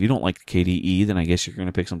 And if you don't like KDE, then I guess you're going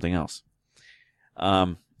to pick something else.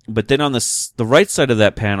 But then on the right side of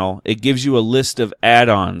that panel, it gives you a list of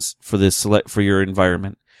add-ons for your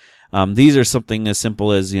environment. These are something as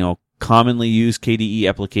simple as, commonly used KDE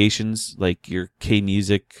applications like your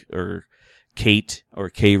KMusic or Kate or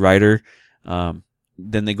KWriter.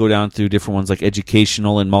 Then they go down through different ones like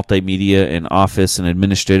educational and multimedia and office and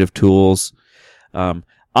administrative tools.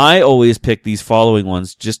 I always pick these following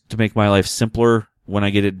ones just to make my life simpler when I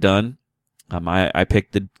get it done. I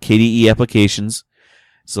pick the KDE applications,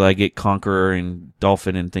 so I get Conqueror and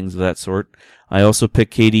Dolphin and things of that sort. I also pick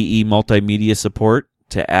KDE multimedia support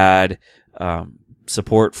to add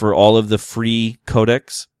support for all of the free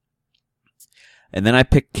codecs. And then I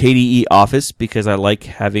pick KDE Office because I like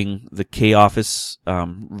having the K-Office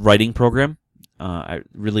writing program. I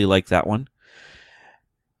really like that one.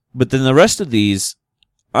 But then the rest of these,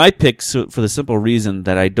 I pick for the simple reason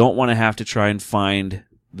that I don't want to have to try and find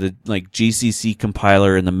the GCC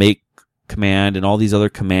compiler and the make command and all these other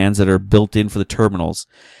commands that are built in for the terminals.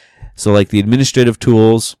 So like the administrative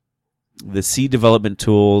tools, the C development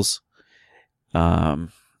tools, and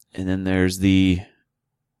then there's the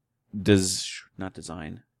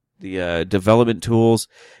development tools,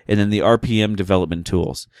 and then the RPM development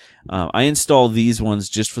tools. I install these ones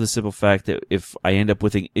just for the simple fact that if I end up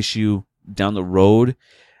with an issue down the road,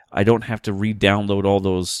 I don't have to re-download all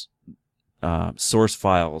those source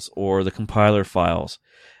files or the compiler files.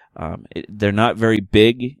 They're not very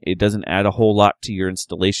big. It doesn't add a whole lot to your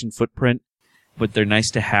installation footprint, but they're nice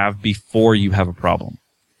to have before you have a problem.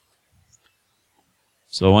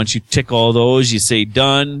 So once you tick all those, you say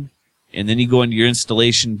done, and then you go into your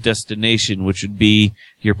installation destination, which would be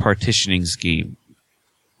your partitioning scheme.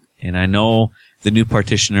 And I know the new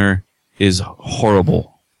partitioner is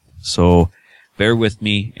horrible, so bear with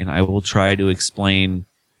me, and I will try to explain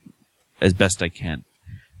as best I can.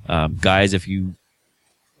 Guys, if you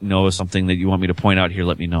know something that you want me to point out here,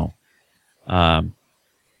 let me know.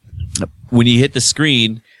 When you hit the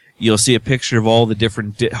screen, you'll see a picture of all the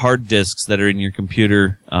different hard disks that are in your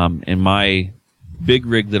computer. In my big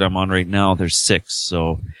rig that I'm on right now, there's 6,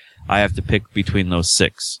 so I have to pick between those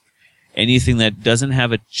 6. Anything that doesn't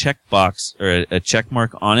have a checkbox or a check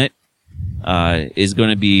mark on it is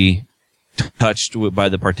going to be touched by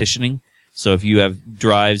the partitioning. So if you have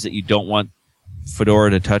drives that you don't want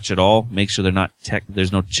Fedora to touch at all, make sure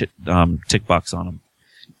there's no tick box on them.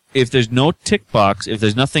 If there's no tick box, if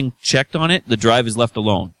there's nothing checked on it, the drive is left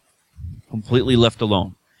alone. Completely left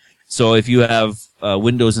alone. So if you have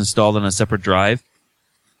Windows installed on a separate drive,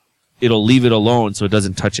 it'll leave it alone so it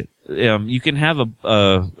doesn't touch it. You can have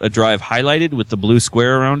a drive highlighted with the blue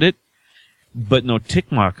square around it, but no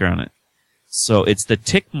tick mark on it. So it's the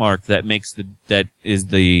tick mark that is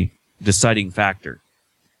the deciding factor.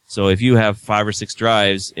 So if you have 5 or 6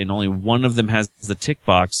 drives and only one of them has the tick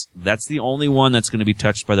box, that's the only one that's going to be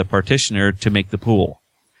touched by the partitioner to make the pool.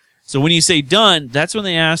 So when you say done, that's when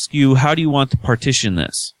they ask you, how do you want to partition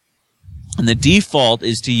this? And the default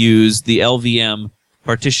is to use the LVM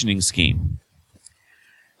partitioning scheme.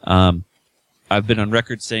 I've been on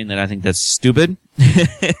record saying that I think that's stupid.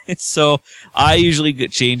 So I usually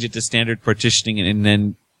change it to standard partitioning and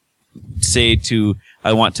then say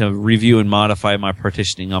I want to review and modify my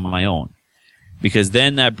partitioning on my own. Because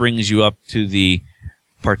then that brings you up to the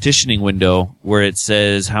partitioning window where it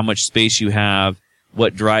says how much space you have,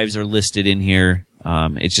 what drives are listed in here.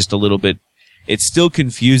 It's just a little bit, it's still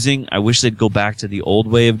confusing. I wish they'd go back to the old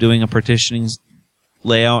way of doing a partitioning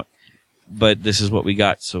layout, but this is what we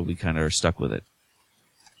got, so we kind of are stuck with it.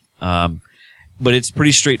 But it's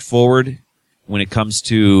pretty straightforward when it comes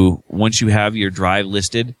to once you have your drive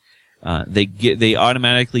listed. They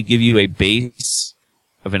automatically give you a base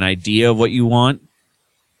of an idea of what you want.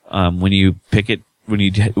 When you pick it, when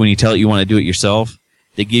you tell it you want to do it yourself,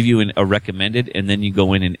 they give you a recommended, and then you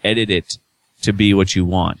go in and edit it to be what you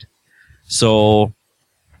want. So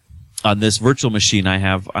on this virtual machine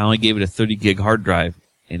I only gave it a 30 gig hard drive,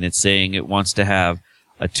 and it's saying it wants to have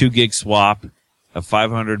a 2 gig swap, a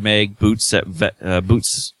 500 meg boots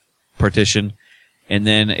partition, and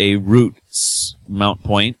then a root mount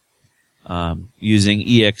point using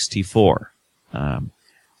ext4.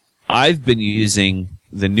 I've been using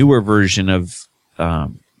the newer version of,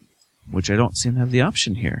 which I don't seem to have the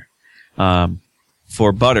option here,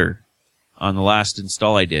 for butter on the last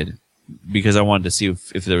install I did, because I wanted to see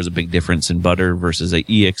if there was a big difference in butter versus a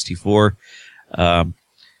ext4. I'm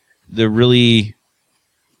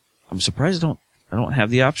surprised I don't have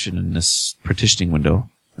the option in this partitioning window.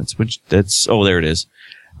 Oh, there it is.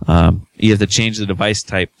 You have to change the device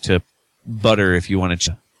type to butter if you want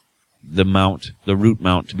to the root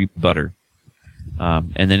mount to be butter.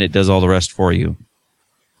 And then it does all the rest for you.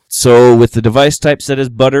 So with the device type set as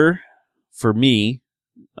butter, for me,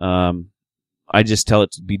 I just tell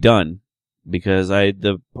it to be done, because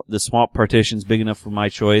the swamp partition's big enough for my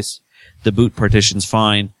choice. The boot partition's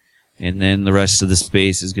fine. And then the rest of the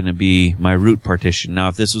space is going to be my root partition. Now,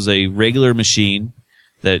 if this was a regular machine,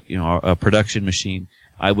 a production machine,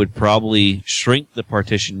 I would probably shrink the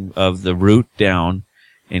partition of the root down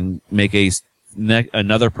and make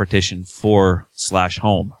another partition for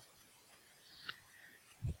 /home.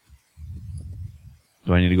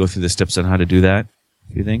 Do I need to go through the steps on how to do that,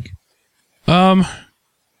 do you think?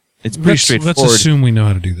 It's pretty straightforward. Let's assume we know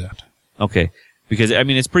how to do that. Okay. Because,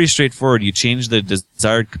 it's pretty straightforward. You change the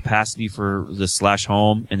desired capacity for the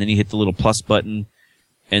 /home, and then you hit the little plus button,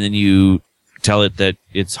 and then you tell it that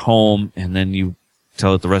it's home, and then you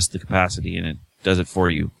tell it the rest of the capacity, and it does it for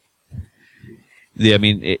you.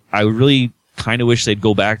 I really kind of wish they'd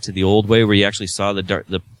go back to the old way where you actually saw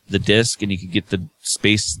the disk, and you could get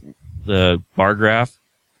the bar graph,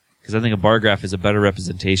 because I think a bar graph is a better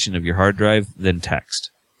representation of your hard drive than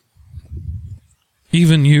text.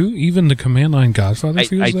 Even the command line Godfather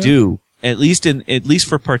feels I that? do. At least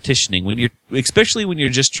for partitioning, especially when you're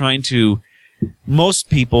just trying to, most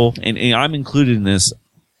people, and I'm included in this,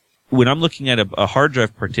 when I'm looking at a hard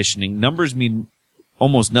drive partitioning, numbers mean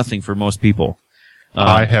almost nothing for most people.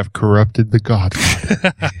 I have corrupted the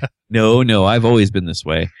Godfather. No, I've always been this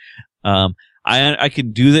way. I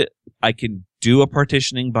can do that. I can do a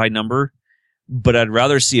partitioning by number, but I'd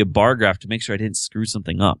rather see a bar graph to make sure I didn't screw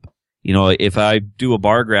something up. If I do a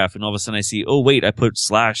bar graph and all of a sudden I see, oh wait, I put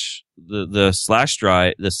the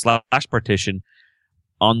slash partition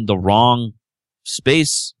on the wrong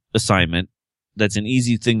space assignment. That's an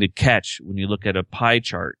easy thing to catch when you look at a pie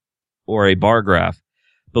chart or a bar graph.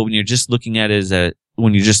 But when you're just looking at it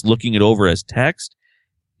when you're just looking it over as text,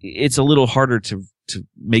 it's a little harder to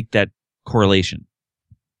make that correlation.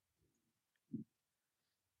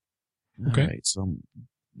 Okay. All right, so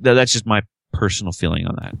that's just my personal feeling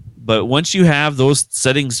on that. But once you have those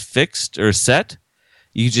settings fixed or set,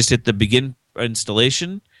 you just hit the begin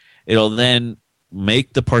installation. It'll then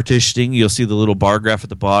make the partitioning. You'll see the little bar graph at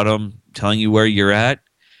the bottom telling you where you're at.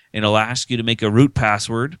 And it'll ask you to make a root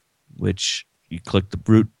password, which you click the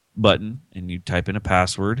root button and you type in a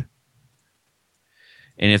password.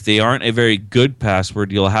 And if they aren't a very good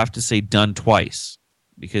password, you'll have to say done twice,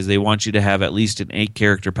 because they want you to have at least an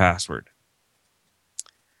 8-character password.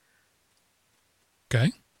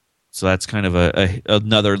 Okay. So that's kind of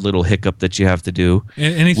another little hiccup that you have to do.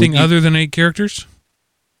 Anything other than 8 characters?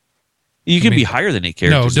 You can be higher than 8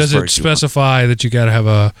 characters. No, does it specify that you got to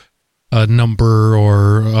have a number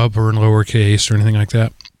or upper and lower case or anything like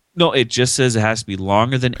that? No, it just says it has to be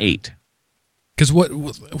longer than 8. Because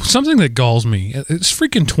something that galls me, it's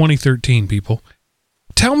freaking 2013, people.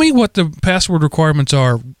 Tell me what the password requirements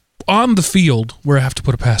are on the field where I have to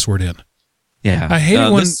put a password in. Yeah, I hate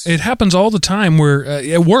it when it happens all the time. Where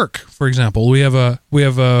at work, for example, we have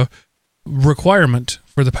a requirement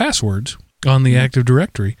for the passwords on the Active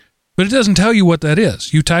Directory, but it doesn't tell you what that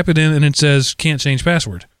is. You type it in and it says can't change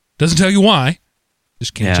password. Doesn't tell you why.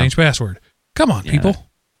 Just can't change password. Come on, people.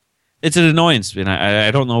 It's an annoyance, and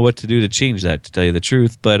I don't know what to do to change that, to tell you the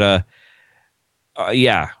truth. But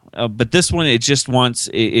but this one, it just wants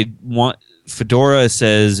Fedora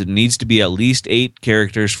says it needs to be at least 8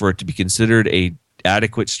 characters for it to be considered a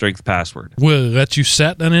adequate strength password. Will it let you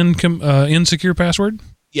set an insecure password?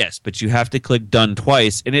 Yes, but you have to click done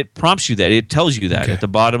twice, and it prompts you that. It tells you that at the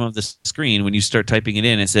bottom of the screen when you start typing it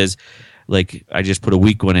in. It says, like, I just put a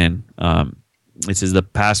weak one in. It says the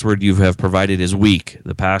password you have provided is weak.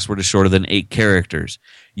 The password is shorter than 8 characters.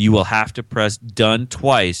 You will have to press done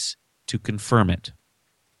twice to confirm it.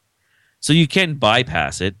 So you can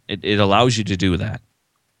bypass it. It allows you to do that.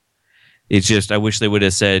 It's just, I wish they would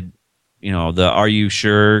have said, are you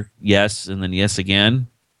sure? Yes, and then yes again.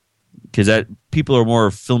 Because people are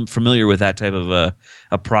more familiar with that type of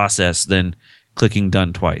a process than clicking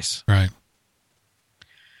done twice. Right.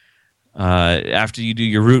 After you do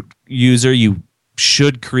your root user, you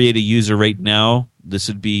should create a user right now. This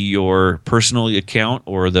would be your personal account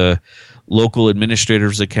or the local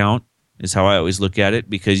administrator's account is how I always look at it,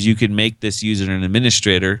 because you can make this user an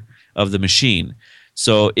administrator of the machine.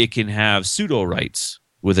 So it can have sudo rights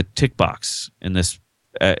with a tick box in this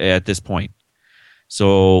at this point.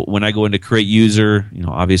 So when I go into create user,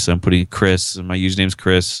 obviously I'm putting Chris, and my username's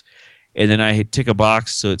Chris, and then I tick a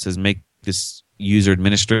box so it says make this user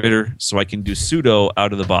administrator, so I can do sudo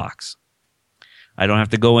out of the box. I don't have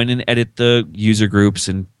to go in and edit the user groups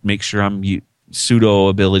and make sure sudo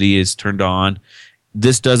ability is turned on.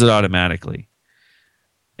 This does it automatically.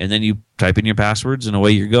 And then you type in your passwords and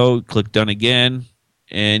away you go, click done again,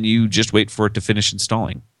 and you just wait for it to finish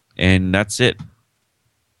installing. And that's it.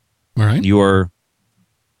 All right. You are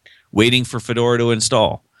waiting for Fedora to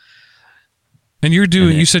install. And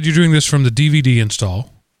you said you're doing this from the DVD install.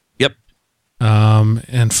 Yep.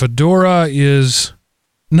 And Fedora is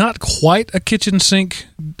not quite a kitchen sink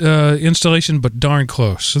installation, but darn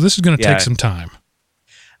close. So this is going to take some time.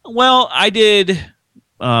 Well, I did,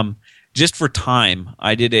 just for time,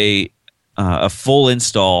 I did a full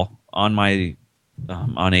install on my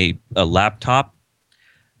on a laptop,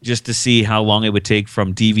 just to see how long it would take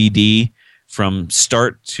from DVD, from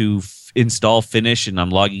start to install finish, and I'm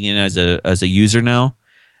logging in as a user now.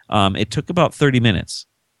 It took about 30 minutes.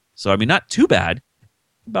 So, I mean, not too bad.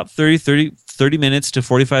 About 30 minutes to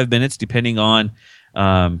 45 minutes, depending on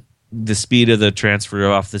the speed of the transfer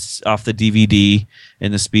off the DVD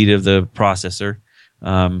and the speed of the processor.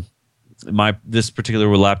 This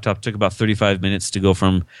particular laptop took about 35 minutes to go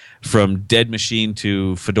from dead machine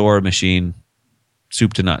to Fedora machine,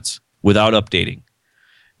 soup to nuts, without updating,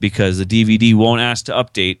 because the DVD won't ask to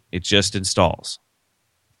update; it just installs.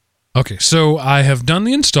 Okay, so I have done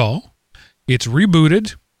the install. It's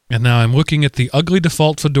rebooted, and now I'm looking at the ugly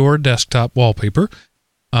default Fedora desktop wallpaper.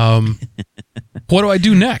 What do I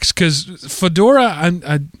do next? Because Fedora,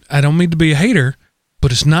 I don't mean to be a hater,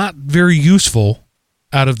 but it's not very useful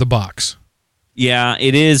out of the box. Yeah,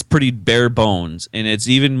 it is pretty bare bones, and it's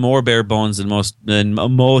even more bare bones than most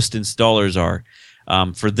installers are.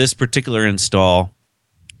 For this particular install,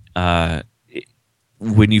 when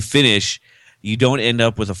you finish, you don't end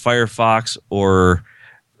up with a Firefox or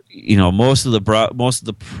most of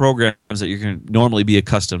the programs that you're going to normally be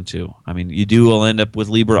accustomed to. I mean, will end up with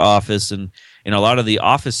LibreOffice and a lot of the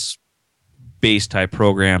Office-based type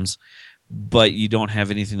programs, but you don't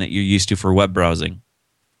have anything that you're used to for web browsing.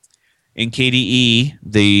 In KDE,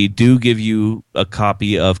 they do give you a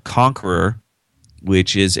copy of Konqueror,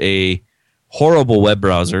 which is a horrible web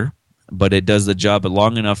browser, but it does the job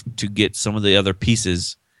long enough to get some of the other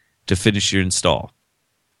pieces to finish your install.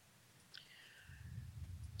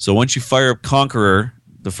 So once you fire up Konqueror,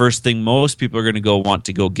 the first thing most people are going to want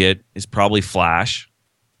to go get is probably Flash,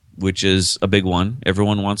 which is a big one.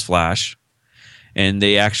 Everyone wants Flash. And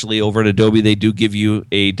they actually, over at Adobe, they do give you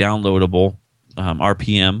a downloadable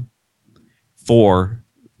RPM for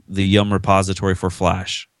the Yum repository for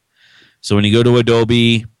Flash. So when you go to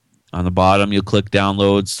Adobe, on the bottom, you'll click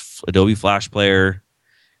Downloads, Adobe Flash Player.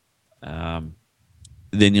 Then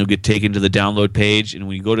you'll get taken to the download page. And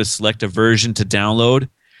when you go to select a version to download,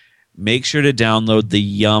 make sure to download the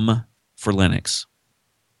Yum for Linux.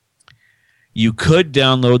 You could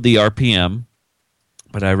download the RPM,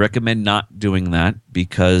 but I recommend not doing that,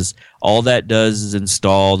 because all that does is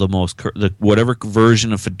install whatever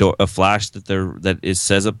version of Flash that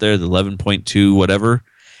says up there, the 11.2 whatever.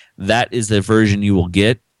 That is the version you will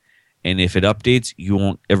get, and if it updates, you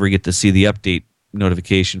won't ever get to see the update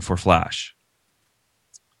notification for Flash,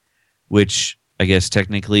 which I guess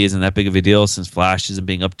technically isn't that big of a deal since Flash isn't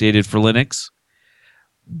being updated for Linux.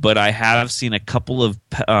 But I have seen a couple of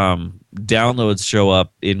downloads show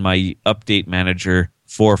up in my update manager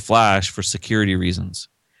for Flash for security reasons.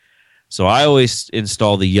 So I always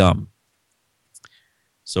install the Yum.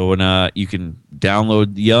 So when you can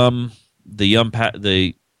download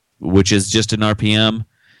which is just an RPM,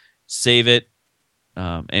 save it,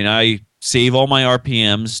 and I save all my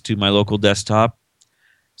RPMs to my local desktop.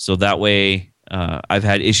 So that way, I've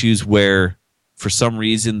had issues where, for some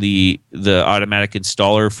reason, the automatic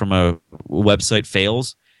installer from a website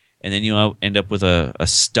fails, and then you end up with a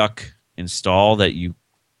stuck install that you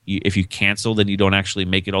if you cancel, then you don't actually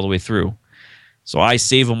make it all the way through. So I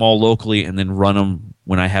save them all locally and then run them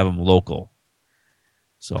when I have them local.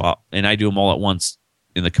 So and I do them all at once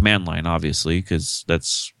in the command line, obviously, because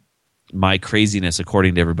that's my craziness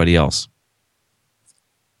according to everybody else.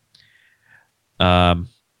 Let's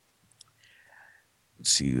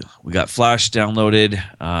see, we got Flash downloaded.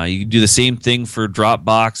 You can do the same thing for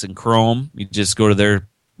Dropbox and Chrome. You just go to their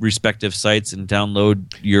respective sites and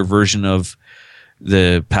download your version of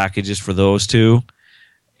the packages for those two,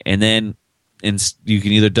 and then you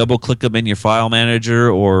can either double click them in your file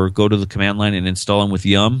manager or go to the command line and install them with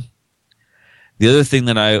Yum. The other thing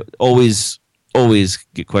that I always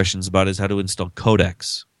get questions about is how to install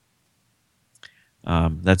codecs.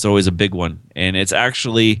 That's always a big one, and it's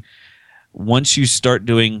actually once you start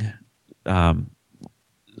doing, and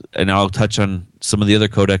I'll touch on some of the other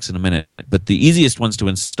codecs in a minute, but the easiest ones to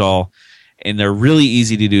install, and they're really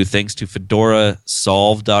easy to do thanks to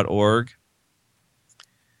fedorasolve.org.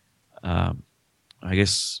 I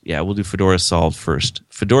guess, yeah, we'll do Fedora Solved first.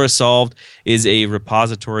 Fedora Solved is a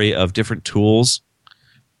repository of different tools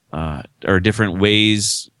or different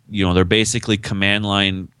ways. They're basically command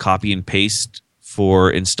line copy and paste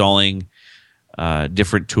for installing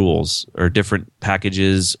different tools or different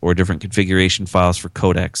packages or different configuration files for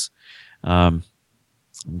codecs. I'm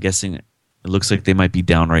guessing it looks like they might be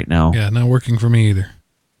down right now. Yeah, not working for me either.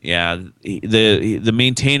 Yeah, the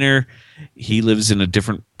maintainer, he lives in a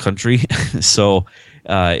different country, so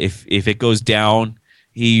if it goes down,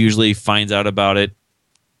 he usually finds out about it,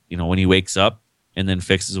 when he wakes up, and then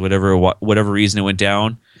fixes whatever reason it went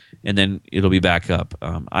down, and then it'll be back up.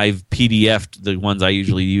 I've PDF'd the ones I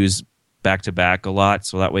usually use back to back a lot,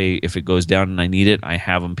 so that way if it goes down and I need it, I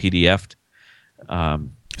have them PDF'd.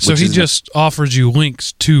 So he just offers you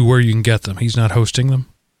links to where you can get them. He's not hosting them?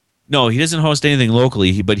 No, he doesn't host anything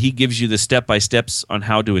locally, but he gives you the step-by-steps on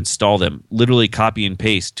how to install them. Literally copy and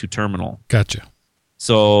paste to terminal. Gotcha.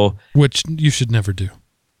 So, which you should never do.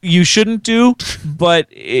 You shouldn't do, but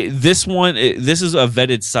this is a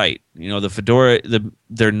vetted site. The Fedora,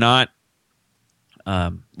 they're not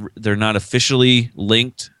officially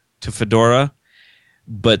linked to Fedora,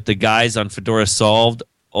 but the guys on Fedora Solved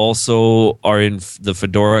also are in the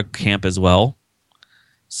Fedora camp as well.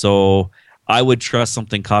 So I would trust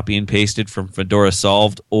something copy and pasted from Fedora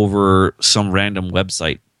Solved over some random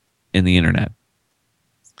website in the internet.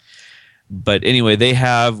 But anyway, they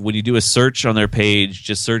have, when you do a search on their page,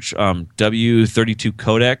 just search W32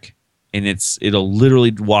 codec, and it'll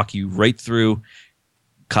literally walk you right through.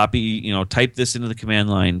 Copy, type this into the command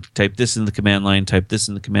line, type this in the command line, type this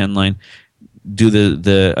in the command line, do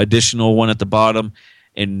the additional one at the bottom,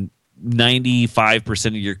 and 95%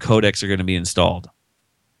 of your codecs are going to be installed.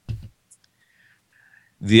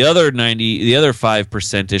 The other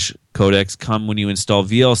 5%ish codecs come when you install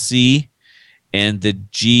VLC and the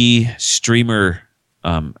GStreamer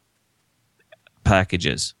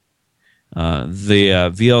packages.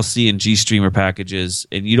 The VLC and GStreamer packages,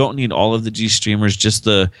 and you don't need all of the GStreamers, just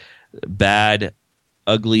the bad,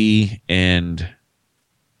 ugly, and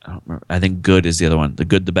I think good is the other one. The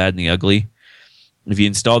good, the bad, and the ugly. If you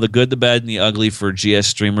install the good, the bad, and the ugly for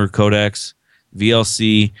GStreamer codecs,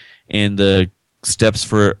 VLC, and the steps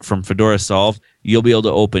from Fedora Solved, you'll be able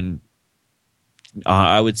to open.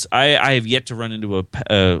 I have yet to run into a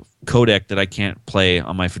codec that I can't play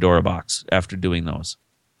on my Fedora box after doing those.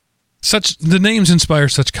 The names inspire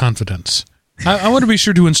such confidence. I want to be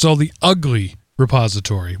sure to install the ugly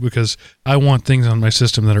repository because I want things on my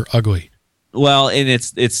system that are ugly. Well, and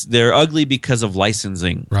they're ugly because of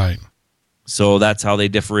licensing. Right. So that's how they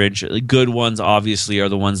differentiate. Good ones obviously are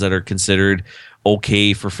the ones that are considered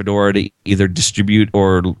okay for Fedora to either distribute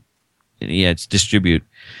or distribute.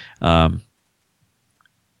 Let's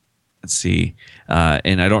see.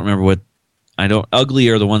 And I don't remember ugly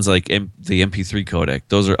are the ones like the MP3 codec.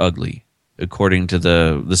 Those are ugly according to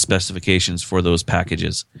the specifications for those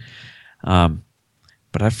packages. But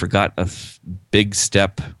I forgot a big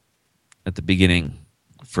step at the beginning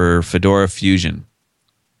for Fedora Fusion.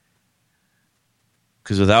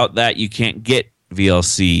 Because without that, you can't get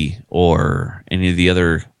VLC or any of the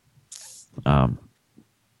other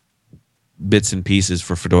bits and pieces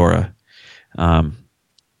for Fedora.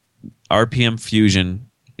 RPM Fusion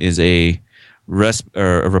is a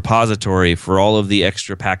repository for all of the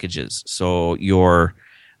extra packages. So your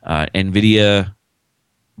NVIDIA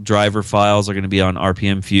driver files are going to be on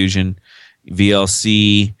RPM Fusion,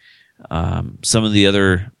 VLC, some of the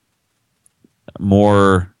other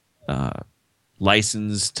more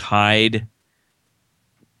licensed tied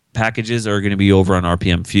packages are going to be over on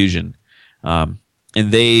RPM Fusion. And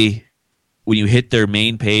when you hit their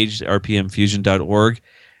main page, rpmfusion.org,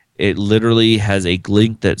 it literally has a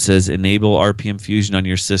link that says enable RPM Fusion on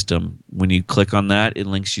your system. When you click on that, it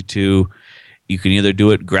links you to, you can either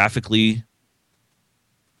do it graphically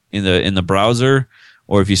in the browser,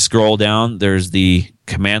 or if you scroll down, there's the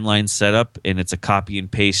command line setup, and it's a copy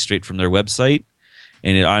and paste straight from their website,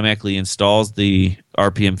 and it automatically installs the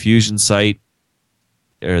RPM Fusion site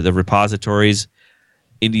or the repositories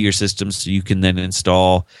into your system, so you can then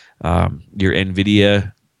install your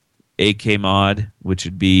NVIDIA AKMod, which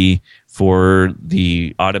would be for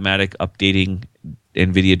the automatic updating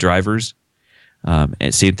NVIDIA drivers.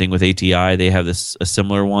 And same thing with ATI. They have a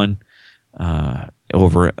similar one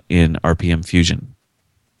over in RPM Fusion.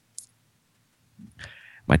 Am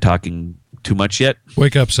I talking too much yet?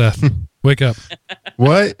 Wake up, Seth. Wake up.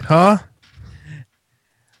 What? Huh?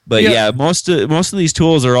 But yeah, most of these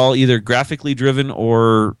tools are all either graphically driven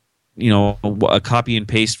or a copy and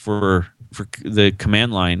paste for the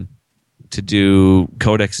command line to do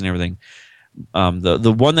codecs and everything.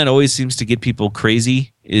 The one that always seems to get people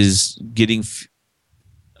crazy is getting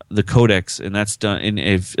the codecs, and that's done. And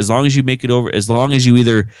as long as you make it over, as long as you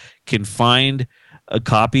either can find a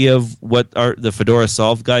copy of what the Fedora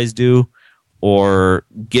Solved guys do, or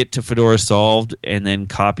get to Fedora Solved and then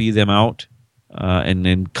copy them out, and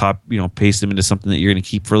then paste them into something that you're going to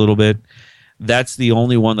keep for a little bit. That's the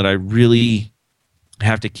only one that I really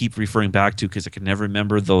have to keep referring back to because I can never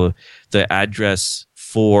remember the address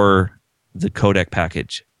for the codec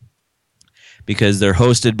package, because they're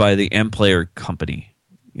hosted by the MPlayer company.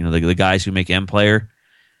 The guys who make MPlayer,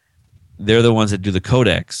 they're the ones that do the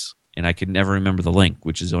codecs, and I can never remember the link,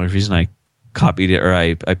 which is the only reason I copied it, or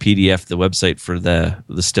I PDF'd the website for the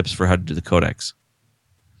steps for how to do the codecs.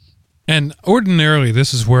 And ordinarily,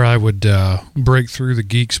 this is where I would break through the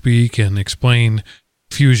geek speak and explain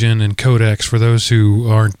Fusion and codecs for those who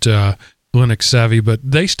aren't Linux savvy, but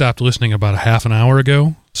they stopped listening about a half an hour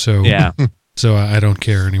ago. So yeah. So I don't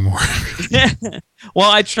care anymore.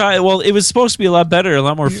 Well, I try. Well, it was supposed to be a lot better, a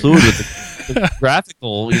lot more fluid with the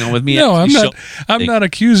graphical. With me. No, I'm not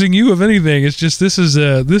accusing you of anything. It's just this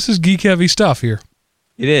is geek heavy stuff here.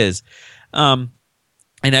 It is, and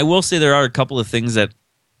I will say there are a couple of things that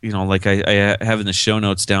like I have in the show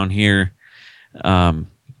notes down here.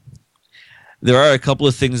 There are a couple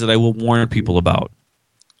of things that I will warn people about.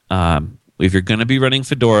 If you're going to be running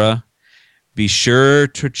Fedora, be sure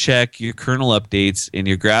to check your kernel updates and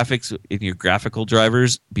your graphics in your graphical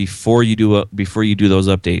drivers before you do those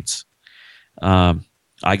updates.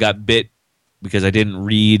 I got bit because I didn't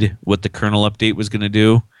read what the kernel update was going to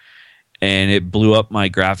do, and it blew up my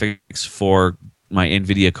graphics for my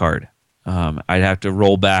NVIDIA card. I'd have to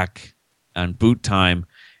roll back on boot time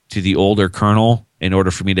to the older kernel in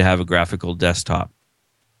order for me to have a graphical desktop.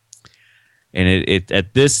 And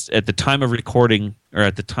at the time of recording, or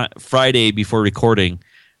at the time Friday before recording,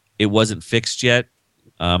 it wasn't fixed yet.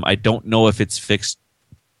 I don't know if it's fixed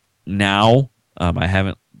now. I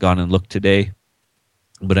haven't gone and looked today,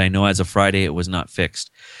 but I know as of Friday it was not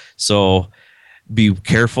fixed. So be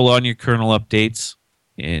careful on your kernel updates,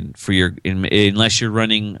 and unless you're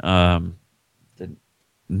running the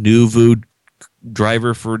NuVu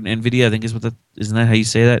driver for NVIDIA, I think isn't that how you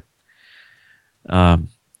say that?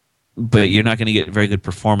 But you're not going to get very good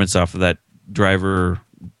performance off of that driver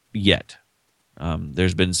yet.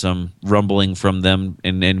 There's been some rumbling from them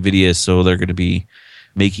in NVIDIA, so they're going to be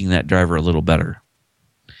making that driver a little better.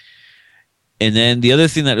 And then the other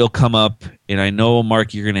thing that will come up, and I know,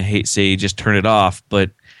 Mark, you're going to say just turn it off,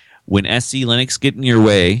 but when SE Linux get in your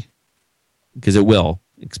way, because it will,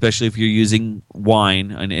 especially if you're using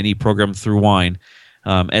Wine on any program through Wine,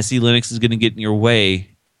 SE Linux is going to get in your way.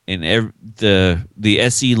 And the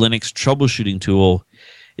SE Linux troubleshooting tool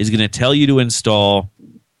is going to tell you to install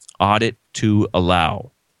audit to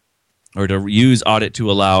allow, or to use audit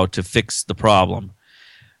to allow to fix the problem.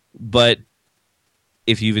 But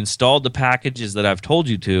if you've installed the packages that I've told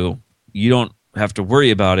you to, you don't have to worry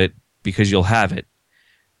about it because you'll have it.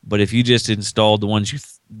 But if you just installed the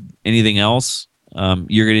ones anything else,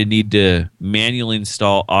 you're going to need to manually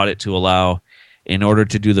install audit to allow in order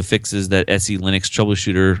to do the fixes that SE Linux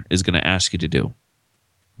Troubleshooter is going to ask you to do.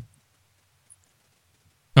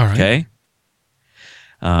 All right. Okay?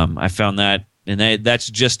 I found that, and that's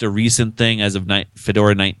just a recent thing as of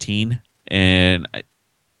Fedora 19, and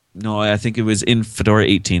I think it was in Fedora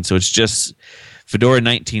 18, so it's just Fedora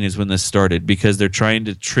 19 is when this started, because they're trying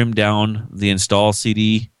to trim down the install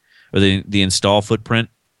CD, or the install footprint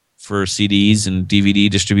for CDs and DVD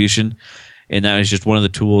distribution. And that was just one of the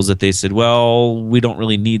tools that they said, well, we don't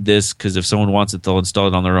really need this because if someone wants it, they'll install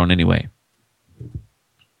it on their own anyway.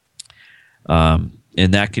 And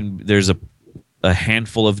there's a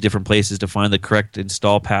handful of different places to find the correct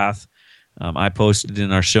install path. I posted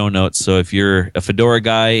in our show notes. So if you're a Fedora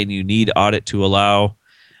guy and you need audit to allow,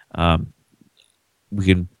 we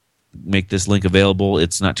can make this link available.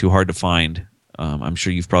 It's not too hard to find. I'm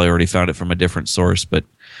sure you've probably already found it from a different source, but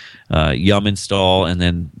yum install, and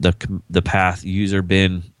then the path user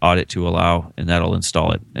bin audit to allow, and that'll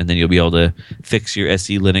install it. And then you'll be able to fix your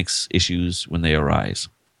SE Linux issues when they arise.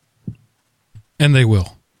 And they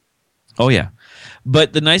will. Oh, yeah.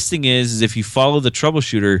 But the nice thing is if you follow the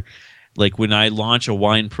troubleshooter, like when I launch a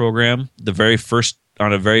wine program, the very first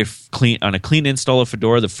on a clean install of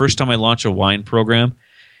Fedora, the first time I launch a wine program,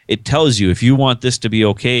 it tells you if you want this to be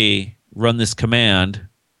okay, run this command,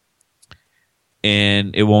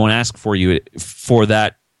 and it won't ask for you for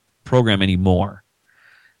that program anymore.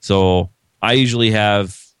 So I usually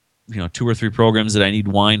have 2 or 3 programs that I need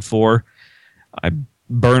wine for. I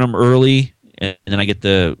burn them early, and then I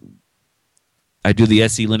do the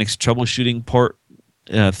SE Linux troubleshooting part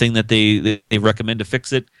thing that they recommend to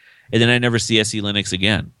fix it, and then I never see SE Linux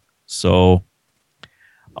again. So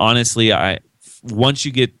honestly, once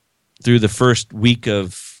you get through the first week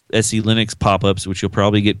of SE Linux pop-ups, which you'll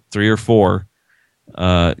probably get 3 or 4,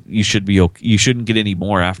 you should be okay. You shouldn't get any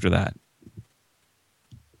more after that.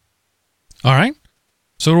 All right.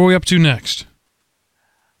 So what are we up to next?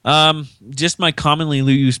 Just my commonly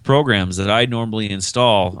used programs that I normally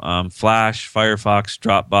install: Flash, Firefox,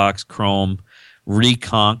 Dropbox, Chrome,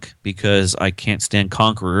 Reconq, because I can't stand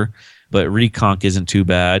Conqueror, but Reconq isn't too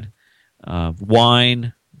bad.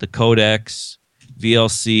 Wine, the Codex,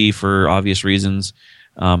 VLC for obvious reasons.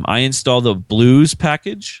 I install the Blues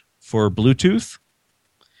package for Bluetooth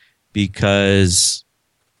because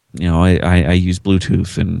I use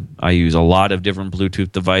Bluetooth, and I use a lot of different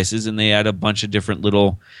Bluetooth devices, and they add a bunch of different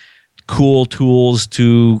little cool tools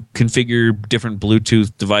to configure different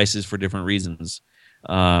Bluetooth devices for different reasons.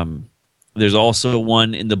 There's also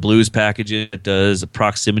one in the Blues package that does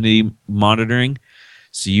proximity monitoring,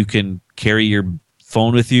 so you can carry your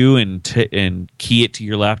phone with you and key it to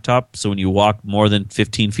your laptop. So when you walk more than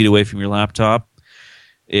 15 feet away from your laptop,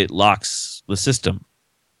 it locks the system.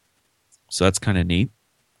 So that's kind of neat,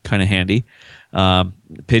 kind of handy.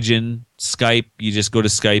 Pigeon, Skype, you just go to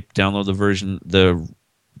Skype, download the version, the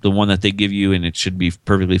one that they give you, and it should be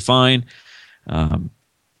perfectly fine.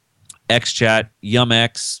 XChat,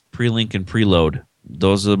 YumX, Prelink, and Preload.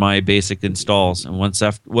 Those are my basic installs. And once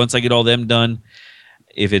I get all them done,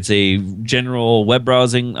 if it's a general web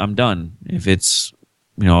browsing, I'm done. If it's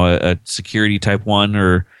a security type one,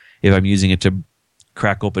 or if I'm using it to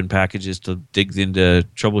crack open packages to dig into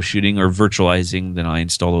troubleshooting or virtualizing, then I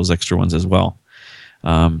install those extra ones as well.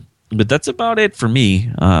 But that's about it for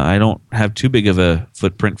me. I don't have too big of a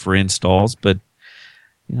footprint for installs, but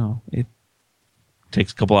it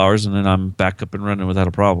takes a couple hours and then I'm back up and running without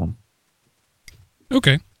a problem.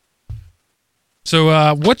 Okay.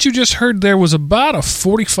 So what you just heard there was about a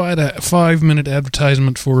 45-minute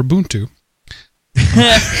advertisement for Ubuntu.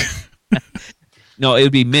 No, it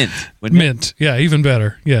would be Mint. Mint, yeah, even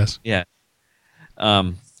better. Yes. Yeah.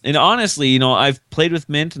 And honestly, I've played with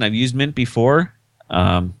Mint and I've used Mint before,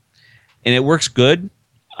 and it works good.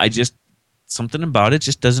 Something about it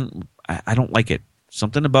just doesn't. I don't like it.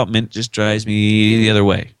 Something about Mint just drives me the other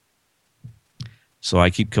way. So I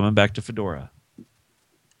keep coming back to Fedora.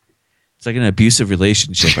 It's like an abusive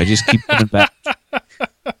relationship. I just keep coming back.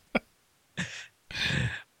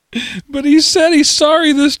 But he said he's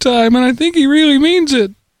sorry this time, and I think he really means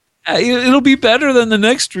it. It'll be better than the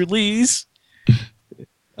next release.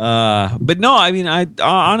 But no, I mean, I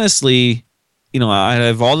honestly, out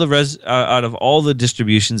of all the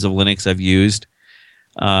distributions of Linux I've used,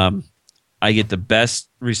 I get the best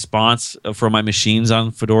response from my machines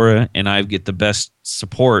on Fedora, and I get the best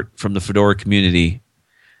support from the Fedora community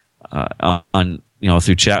on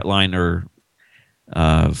through Chatline or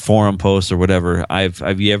forum posts or whatever.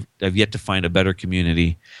 I've yet to find a better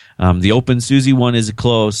community. The OpenSUSE one is a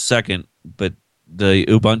close second, but the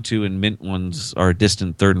Ubuntu and Mint ones are a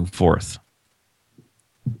distant third and fourth.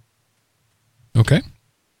 Okay.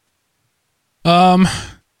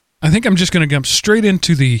 I think I'm just going to jump straight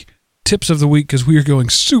into the tips of the week because we are going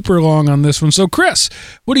super long on this one. So, Chris,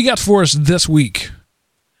 what do you got for us this week?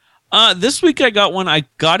 This week I got one. I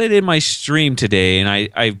got it in my stream today,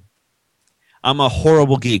 and I'm a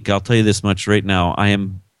horrible geek. I'll tell you this much right now. I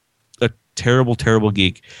am a terrible, terrible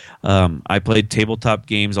geek. I played tabletop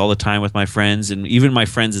games all the time with my friends, and even my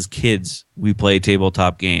friends as kids, we play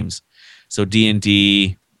tabletop games. So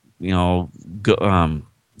D&D,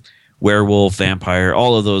 Werewolf, Vampire,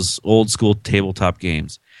 all of those old school tabletop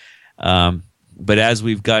games. But as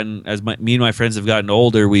me and my friends have gotten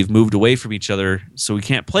older, we've moved away from each other, so we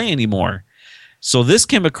can't play anymore. So this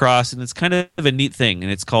came across, and it's kind of a neat thing,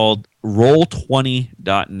 and it's called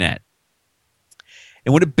Roll20.net.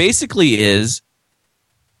 And what it basically is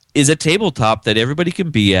a tabletop that everybody can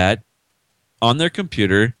be at on their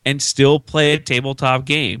computer and still play a tabletop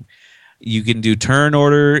game. You can do turn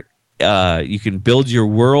order. You can build your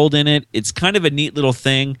world in it. It's kind of a neat little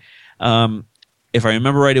thing. If I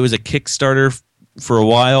remember right, it was a Kickstarter for a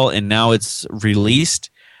while, and now it's released.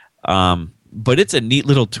 but it's a neat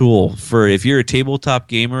little tool for if you're a tabletop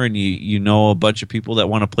gamer and you know a bunch of people that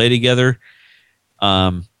want to play together.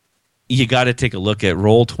 You got to take a look at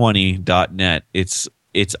Roll20.net. It's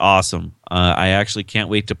awesome. I actually can't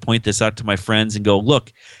wait to point this out to my friends and go,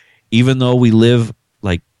 look, even though we live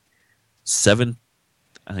like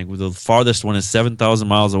I think the farthest one is 7,000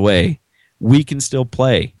 miles away, we can still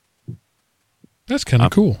play. That's kind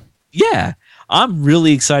of cool. Yeah. I'm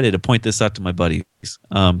really excited to point this out to my buddies.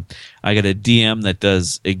 I got a DM that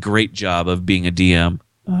does a great job of being a DM.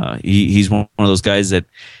 He's one of those guys that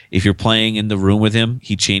if you're playing in the room with him,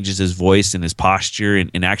 he changes his voice and his posture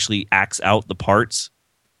and actually acts out the parts.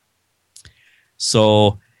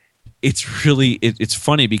 So it's really it's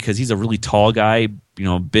funny because he's a really tall guy,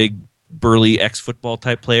 big, burly ex-football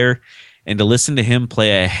type player, and to listen to him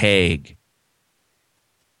play a hag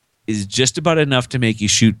is just about enough to make you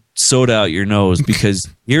shoot soda out your nose, because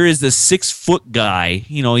here is this 6-foot guy,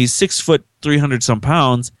 he's 6 foot 300 some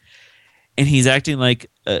pounds, and he's acting like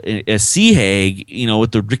a sea hag,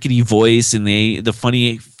 with the rickety voice and the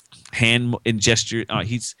funny hand and gesture.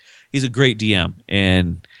 He's a great DM,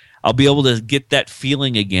 and I'll be able to get that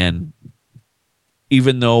feeling again,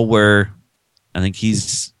 even though I think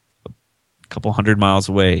he's a couple 100 miles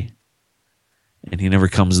away, and he never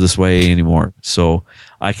comes this way anymore. So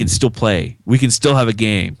I can still play. We can still have a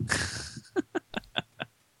game.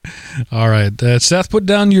 All right. Seth, put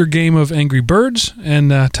down your game of Angry Birds and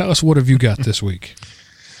tell us, what have you got this week?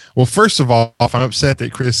 Well, first of all, I'm upset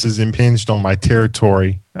that Chris has impinged on my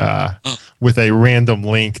territory with a random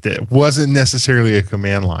link that wasn't necessarily a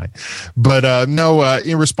command line. But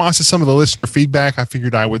in response to some of the listener feedback, I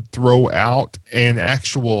figured I would throw out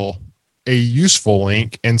a useful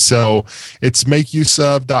link. And so it's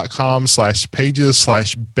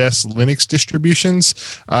makeuseof.com/pages/best Linux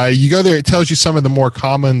distributions. You go there, it tells you some of the more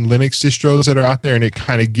common Linux distros that are out there, and it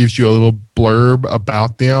kind of gives you a little blurb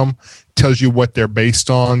about them, tells you what they're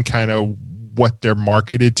based on, kind of what they're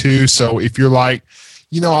marketed to. So if you're like,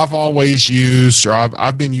 I've always used, or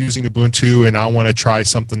I've been using Ubuntu and I want to try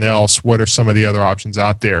something else, what are some of the other options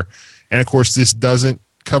out there? And of course, this doesn't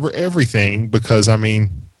cover everything, because that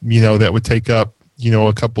would take up,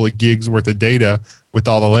 a couple of gigs worth of data with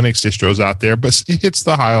all the Linux distros out there, but it hits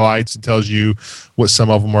the highlights. It tells you what some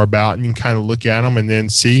of them are about, and you can kind of look at them and then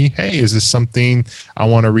see, hey, is this something I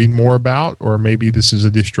want to read more about? Or maybe this is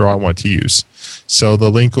a distro I want to use. So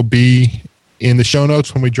the link will be in the show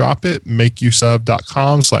notes when we drop it,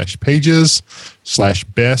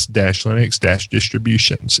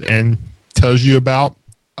 makeuseof.com/pages/best-linux-distributions, and tells you about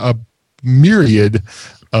a myriad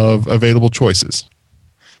of available choices.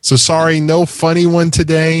 So sorry, no funny one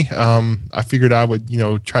today. I figured I would,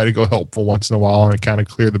 try to go helpful once in a while and kind of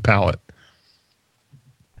clear the palate.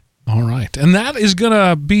 All right. And that is going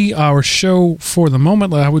to be our show for the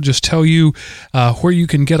moment. I would just tell you where you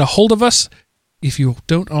can get a hold of us. If you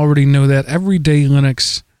don't already know that, Everyday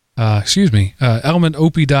Linux,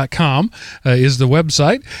 elementop.com is the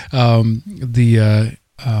website. The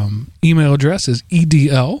email address is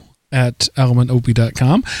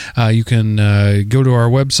edl@elementop.com. You can go to our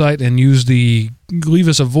website and leave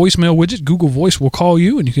us a voicemail widget. Google Voice will call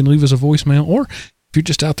you, and you can leave us a voicemail. Or if you're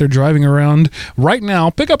just out there driving around right now,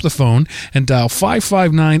 pick up the phone and dial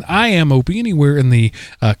 559-IAM-OP anywhere in the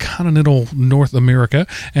continental North America,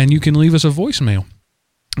 and you can leave us a voicemail.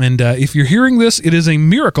 And if you're hearing this, it is a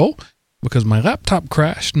miracle, because my laptop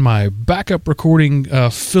crashed, my backup recording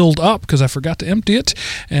filled up because I forgot to empty it,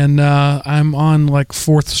 and I'm on like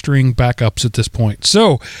 4th string backups at this point.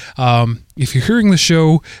 So if you're hearing the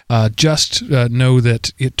show, just know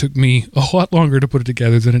that it took me a lot longer to put it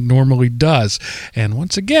together than it normally does. And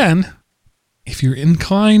once again, if you're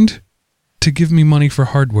inclined to give me money for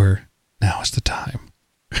hardware, now is the time.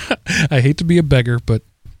 I hate to be a beggar, but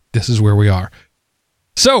this is where we are.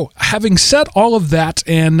 So, having said all of that,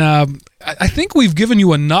 and I think we've given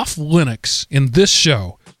you enough Linux in this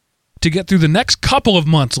show to get through the next couple of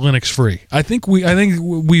months Linux free. I think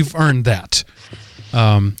we've earned that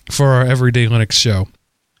for our Everyday Linux show.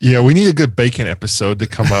 Yeah, we need a good bacon episode to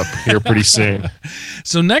come up here pretty soon.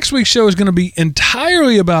 So next week's show is going to be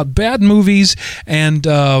entirely about bad movies and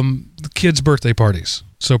kids' birthday parties.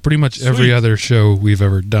 So pretty much every other show we've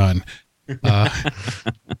ever done.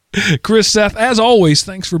 Chris, Seth, as always,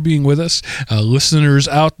 thanks for being with us. Listeners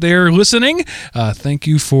out there listening, thank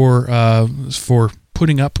you for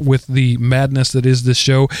putting up with the madness that is this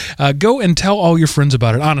show, go and tell all your friends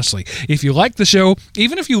about it. Honestly, if you like the show,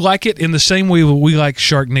 even if you like it in the same way we like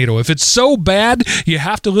Sharknado, if it's so bad you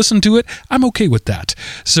have to listen to it, I'm okay with that.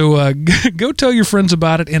 So go tell your friends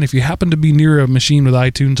about it, and if you happen to be near a machine with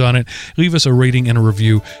iTunes on it, leave us a rating and a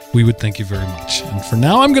review. We would thank you very much. And for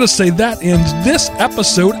now, I'm going to say that ends this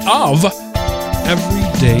episode of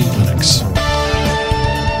Everyday Linux.